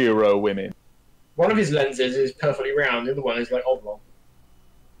 0 women. One of his lenses is perfectly round, the other one is like oblong.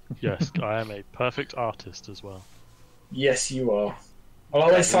 yes, I am a perfect artist as well. Yes, you are. Well,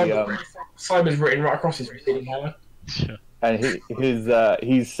 always Cyber's written right across his receding hammer. And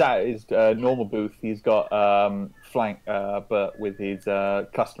he's sat at his normal booth. He's got flank, but with his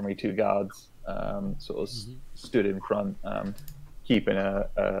customary 2 guards, sort of stood in front, keeping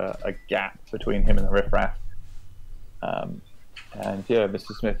a gap between him and the riffraff. And yeah,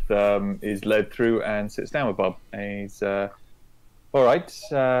 Mr. Smith is led through and sits down with Bob. And he's all right.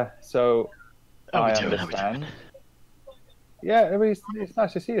 So I understand. Yeah, it's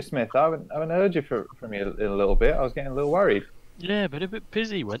nice to see you, Smith. I haven't heard you from you in a little bit. I was getting a little worried. Yeah, but a bit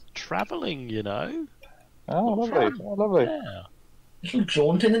busy. Went travelling, you know. Oh, lovely. Oh, lovely. Yeah. Little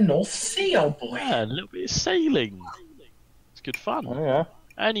jaunt in the North Sea, old boy. Yeah, a little bit of sailing. It's good fun. Oh, yeah.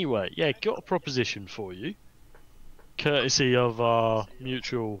 Anyway, yeah, got a proposition for you. Courtesy of our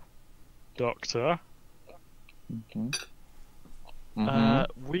mutual doctor.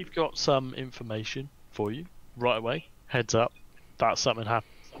 We've got some information for you right away. Heads up, that's something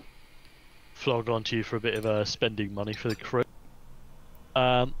happens. Flog onto you for a bit of spending money for the crew.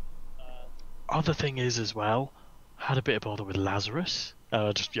 Other thing is as well, had a bit of bother with Lazarus.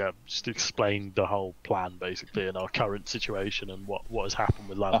 Just explained the whole plan basically and our current situation and what has happened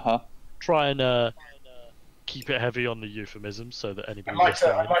with Lazarus. Try and keep it heavy on the euphemisms so that anybody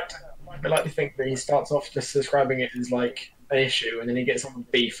I'd like to think that he starts off just describing it as like an issue, and then he gets on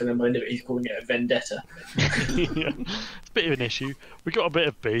beef, and then by the end of it, he's calling it a vendetta. Yeah, it's a bit of an issue. We got a bit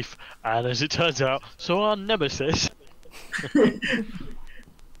of beef, and as it turns out, so our nemesis.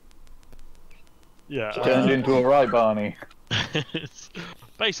 Yeah, turned into a right Barney. It's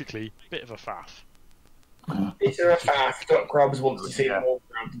basically a bit of a faff. Peter a faff. Doc Grubbs wants to see them all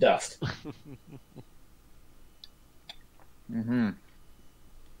around to dust.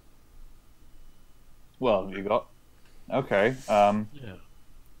 Well, have you got? Okay. Yeah.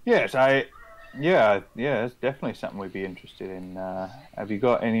 Yes, Yeah, it's definitely something we'd be interested in. Have you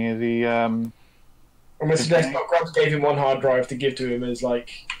got any of the? I'm gonna suggest Doc Grubbs gave him one hard drive to give to him as like.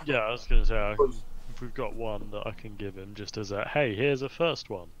 Yeah, I was gonna say if we've got one that I can give him, just as a hey, here's a first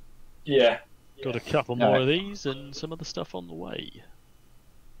one. Yeah. Got a couple more of these and some other stuff on the way.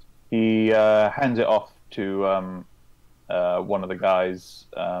 He hands it off to one of the guys,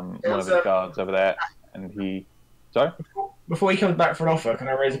 one of the guards over there, and he. Sorry? Before he comes back for an offer, can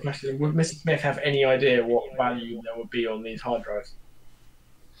I raise a question? Would Mr. Smith have any idea what value there would be on these hard drives?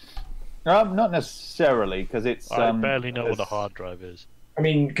 Not necessarily, because it's. I barely know what a hard drive is. I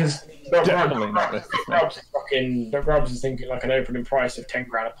mean, because definitely not Mr. Smith. Doc Grubbs is thinking like an opening price of $10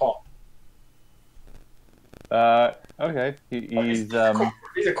 grand a pop. Okay. These are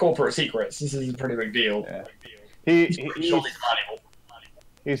corporate secrets. This is a pretty big deal. Yeah. Valuable.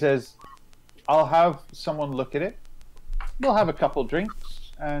 He says, "I'll have someone look at it. We'll have a couple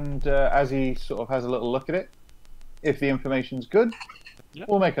drinks, and as he sort of has a little look at it, if the information's good,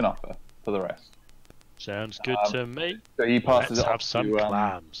 we'll make an offer for the rest." Sounds good to me. So he passes it off have some to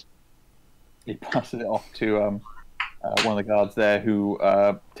clams. He passes it off to one of the guards there, who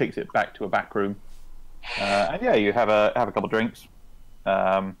takes it back to a back room. And yeah, you have a couple drinks.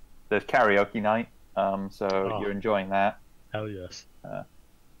 There's karaoke night, so you're enjoying that. Hell yes.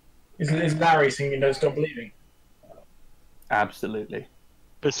 Is Larry singing "Don't Stop Believing"? Absolutely.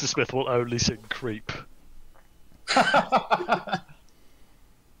 Mr. Smith will only sing "Creep." Doc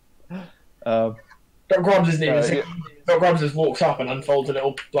Grubbs isn't even singing. Doc Grubbs just walks up and unfolds a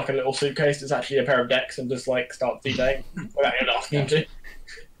little suitcase that's actually a pair of decks and just like starts DJing without even asking him to.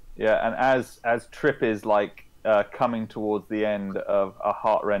 Yeah, and as Trip is like coming towards the end of a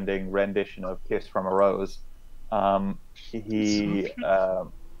heartrending rendition of "Kiss from a Rose," the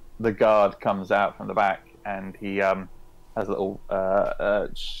guard comes out from the back and he has a little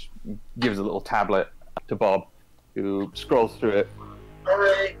gives a little tablet to Bob, who scrolls through it.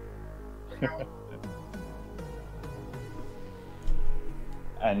 Hooray!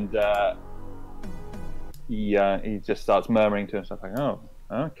 and he just starts murmuring to himself like, "Oh,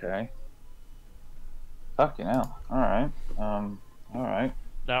 okay, fucking hell, all right."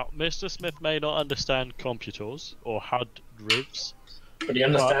 Now, Mr. Smith may not understand computers or HUD drivs, But he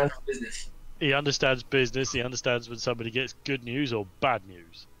understands business. he understands business. He understands when somebody gets good news or bad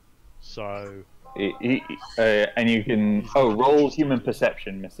news. So, And you can roll human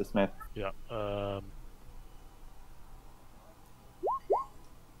perception, Mr. Smith. yeah.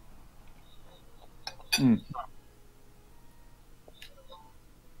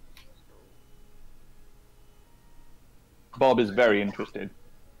 Bob is very interested.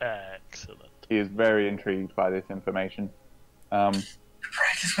 Excellent. He is very intrigued by this information. The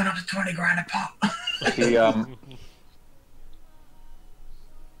price just went up to 20 grand a pop. He How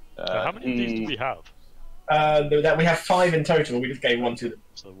many of these do we have? That we have 5 in total. We just gave 1 to them.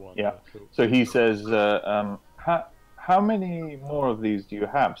 So 1. Yeah. Cool. So he says, how many more of these do you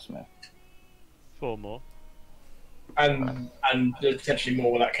have, Smith? 4 more. And there's potentially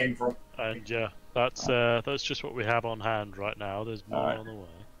more where that came from. And yeah, that's just what we have on hand right now. There's more on the way.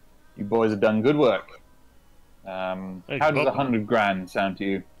 You boys have done good work. How does 100 grand sound to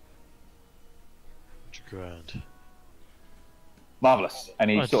you? 100 grand. Marvelous. And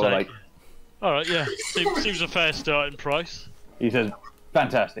he sort of like... All right, yeah. Seems a fair starting price. He says,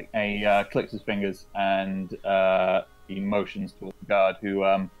 fantastic. And he clicks his fingers and he motions towards the guard who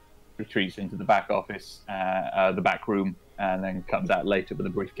retreats into the back office, the back room, and then comes out later with a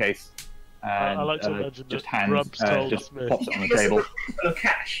briefcase. And I like to imagine just that hands, Grubbs just Smith. pops it on the table. Of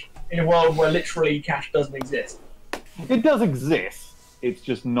cash in a world where literally cash doesn't exist. It does exist. It's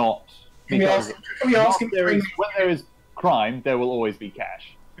just not. Can we ask him? When there is crime, there will always be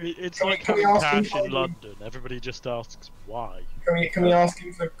cash. It's Can we- like can we having ask him cash for- in London. Everybody just asks why. Can we ask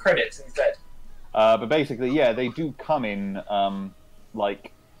him for credits instead? But basically, yeah, they do come in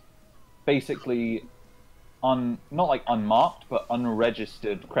like basically not like unmarked, but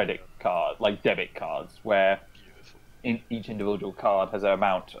unregistered credit card, like debit cards, where in each individual card has an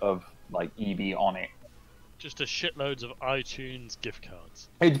amount of like EV on it. Just a shitloads of iTunes gift cards.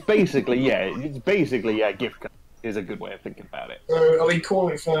 It's basically gift card is a good way of thinking about it. So are we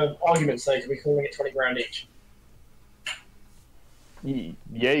calling, for argument's sake, are we calling it 20 grand each?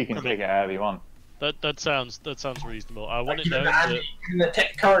 Yeah, you can take it however you want. That sounds reasonable. I want it Given known that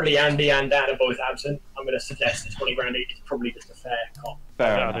that currently Andy and Dan are both absent, I'm going to suggest that 20 grand each is probably just a fair cop.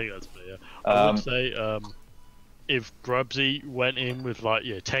 Fair I enough. think that's fair. I would say if Grubsy went in with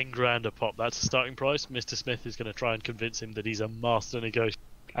 10 grand a pop, that's the starting price. Mr. Smith is going to try and convince him that he's a master negotiator,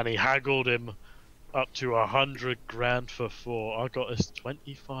 and he haggled him up to 100 grand for 4. I got us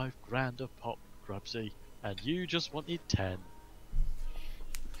 25 grand a pop, Grubsy, and you just wanted 10.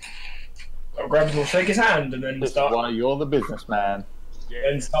 So Grubbs will shake his hand and then This is why you're the businessman.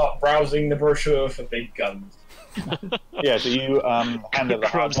 start browsing the brochure for big guns. Yeah, so you hand over the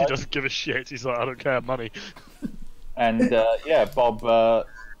hard Grubsy drive, doesn't give a shit. He's like, I don't care, money. and Bob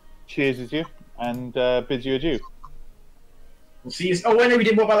cheers you and bids you adieu. We'll see you. Oh, wait, no, we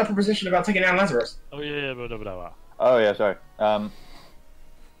did. What about that proposition about taking down Lazarus? Oh yeah, but. Oh yeah, sorry. So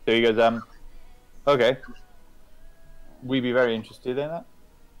he goes, okay, we'd be very interested in that,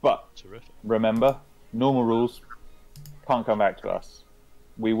 but Terrific. remember, normal rules can't come back to us.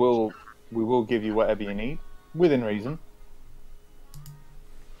 We will give you whatever you need within reason.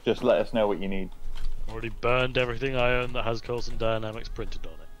 Just let us know what you need. Already burned everything I own that has Coulson Dynamics printed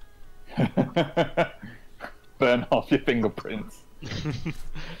on it. Burn off your fingerprints.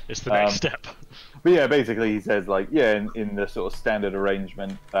 It's the next step. But yeah, basically he says in the sort of standard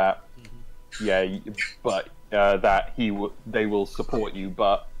arrangement that that they will support you,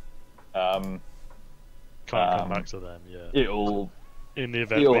 but Can't come back to them. Yeah. In the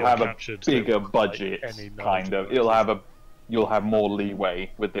event It'll we are have a captured, bigger like, budget, any kind of. knowledge You'll have more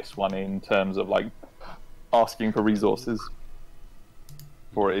leeway with this one in terms of like asking for resources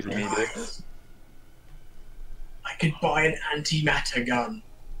for it if you need it. I could buy an antimatter gun.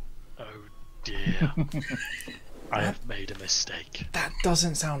 Oh dear. I have made a mistake. That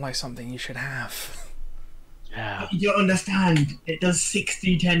doesn't sound like something you should have. Yeah. You don't understand. It does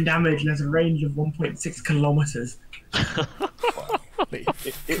 60-10 damage and has a range of 1.6 kilometers.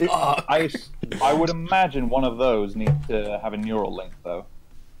 I would imagine one of those needs to have a neural link, though.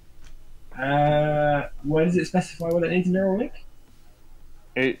 Where does it specify whether it needs a neural link?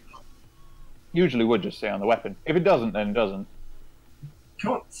 It usually would just say on the weapon. If it doesn't, then it doesn't.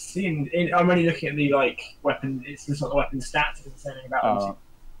 Can't see. I'm only looking at the weapon. It's just not the weapon stats. It doesn't say anything about them.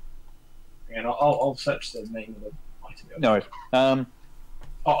 And I'll search the name of the item. No worries.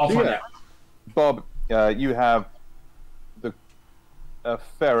 I'll find out. Bob, you have a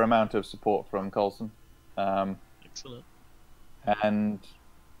fair amount of support from Coulson. Excellent. And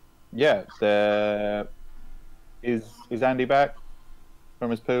yeah, there is Andy back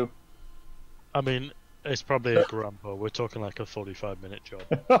from his poo? I mean, it's probably a grandpa. We're talking like a 45-minute job.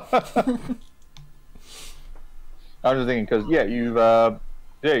 I was just thinking because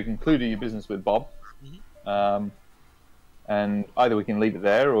you concluded your business with Bob, and either we can leave it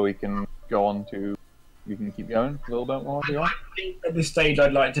there or we can go on to. You can keep going a little bit more if you want. I think at this stage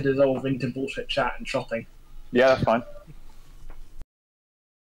I'd like to dissolve into bullshit chat and shotting. Yeah, that's fine.